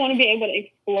 And I just want to be able to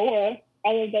explore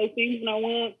all of those things, and I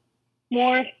want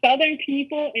more Southern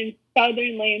people and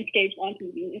Southern landscapes on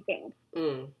TV and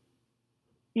film.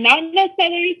 Not the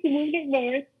Southerners who moved up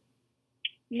north.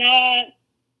 None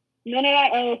of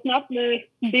that else. Not the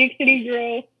big city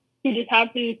girl who just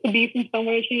happens to be from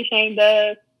somewhere she's ashamed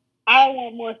of. I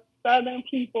want more Southern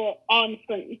people on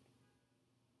screen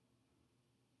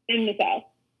in the South.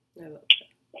 I love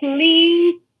that.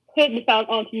 Please put the South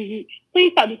on TV.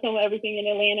 Please stop just filming everything in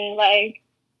Atlanta. Like,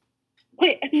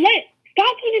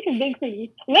 stop putting from big cities.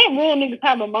 Let real niggas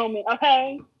have a moment,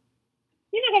 okay?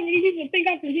 You know how many people think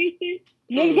I'm from Houston?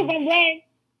 Because I'm black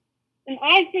and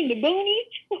I'm from the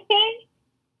boonies, okay?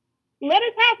 Let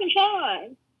us have some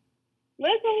shine.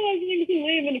 Let some of those niggas who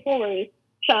live in the forest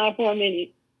shine for a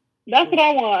minute. That's what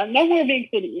I want. No more big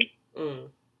cities.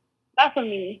 That's for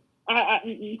me.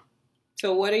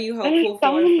 So what are you hopeful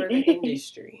for the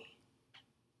industry?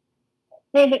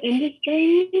 For the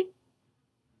industry?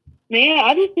 Man,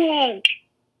 I just want,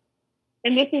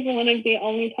 and this is one of the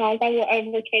only times I will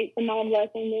advocate for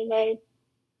non-black women, like,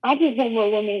 I just want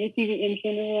more women in TV in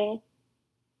general.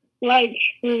 Like,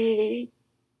 truly.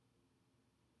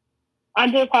 I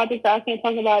did a project that I can't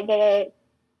talk about, but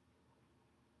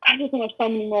I just want so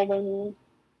many more women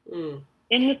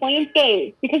in this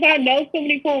landscape, because I know so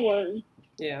many cool ones.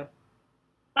 Yeah.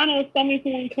 I know so many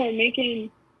cool ones who are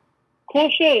making cool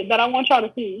shit that I want y'all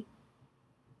to see.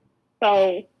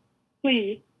 So,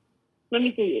 please, let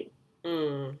me see it.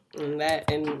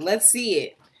 And let's see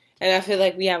it. And I feel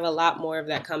like we have a lot more of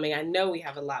that coming. I know we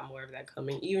have a lot more of that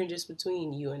coming, even just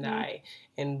between you and I,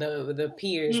 and the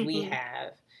peers we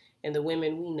have, and the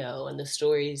women we know, and the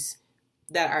stories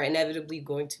that are inevitably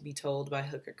going to be told by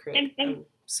hook or crook. I'm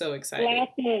so excited.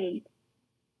 Last one.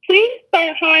 Please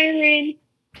start hiring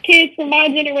kids from my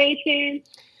generation.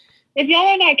 If y'all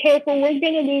are not careful, we're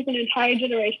going to lose an entire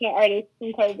generation of artists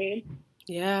from COVID.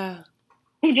 Yeah.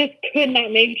 Who just could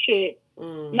not make shit.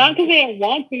 Not because they didn't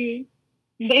want to.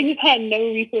 They just had no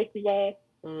resources left.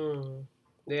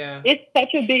 Yeah. It's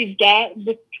such a big gap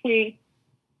between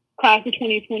class of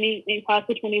 2020 and class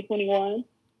of 2021.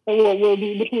 Or what will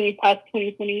be between class of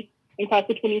 2020 and class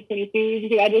of 2022.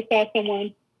 Because I just saw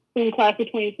someone from class of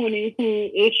 2020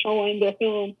 who is showing their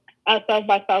film at South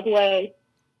by Southwest.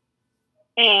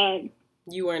 And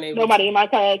you weren't able nobody in my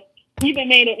class even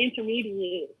made an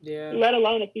intermediate. Yeah. Let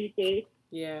alone a thesis.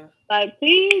 Yeah. Like,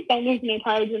 please don't lose an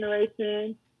entire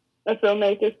generation of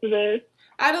filmmakers to this.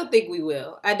 I don't think we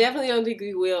will. I definitely don't think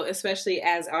we will, especially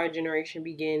as our generation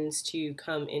begins to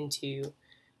come into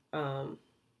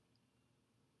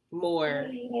more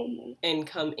and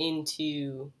come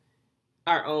into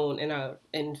our own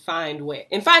and find a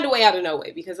way out of no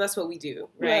way, because that's what we do,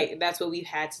 right? Yeah. That's what we've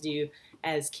had to do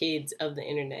as kids of the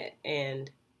internet,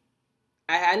 and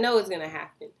I know it's gonna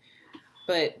happen.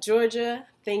 But Georgia,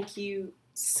 thank you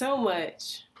so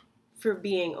much for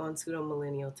being on Pseudo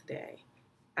Millennial today.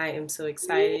 I am so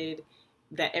excited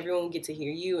that everyone will get to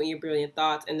hear you and your brilliant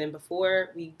thoughts. And then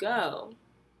before we go,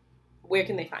 where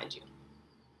can they find you?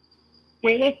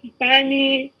 Where they can find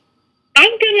me?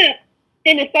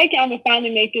 In a second, I'm going to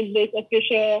finally make this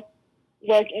official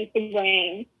work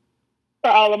Instagram for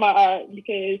all of my art,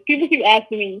 because people keep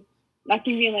asking me, I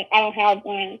keep being like, I don't have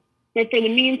one. But for the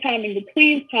meantime, in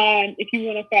between time, if you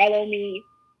want to follow me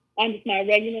on just my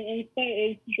regular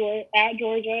Insta, is at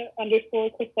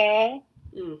Georgia_Chriselle.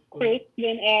 Chris,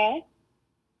 then L.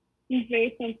 It's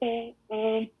very simple.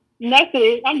 And that's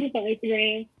it. I'm just on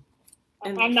Instagram.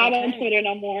 I'm not on Twitter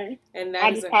no more. And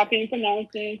I just pop in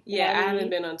pronouncing. Yeah, I haven't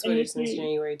been on Twitter since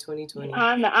January 2020.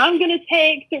 I'm going to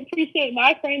take to appreciate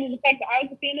my friend and the fact that I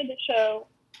was a fan of the show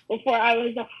before I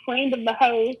was a friend of the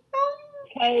host.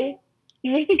 Okay?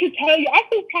 Marissa could tell you. I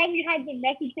could probably have the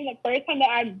message from the first time that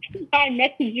I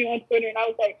messaged you on Twitter, and I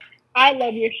was like, I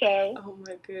love your show. Oh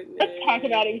my goodness. Let's talk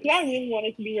about it because I really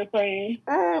wanted to be your friend.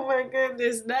 Oh my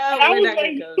goodness. No, and we're not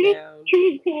going to go down.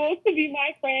 Too cool to be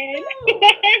my friend.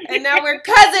 No. And now we're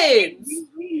cousins.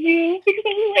 Because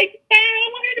I was like, I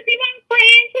want her to be my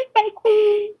friend. She's so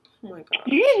cool. Oh my God.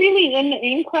 You're really in the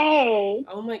in crowd.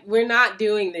 Oh my, we're not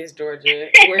doing this, Georgia.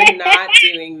 We're not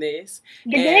doing this.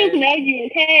 The girls know you,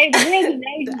 okay? The girls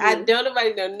know you. I don't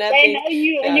nobody know nothing. They know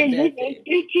you and your group of 15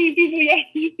 people you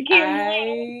used to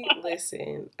carry.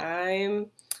 Listen, I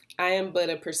am but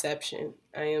a perception.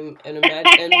 I am an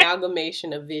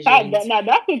amalgamation of visions. Now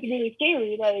that's what's really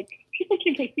scary. Like, people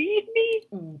can perceive me.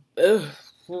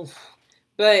 Ugh.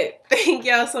 But thank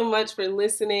y'all so much for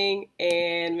listening,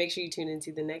 and make sure you tune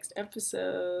into the next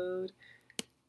episode.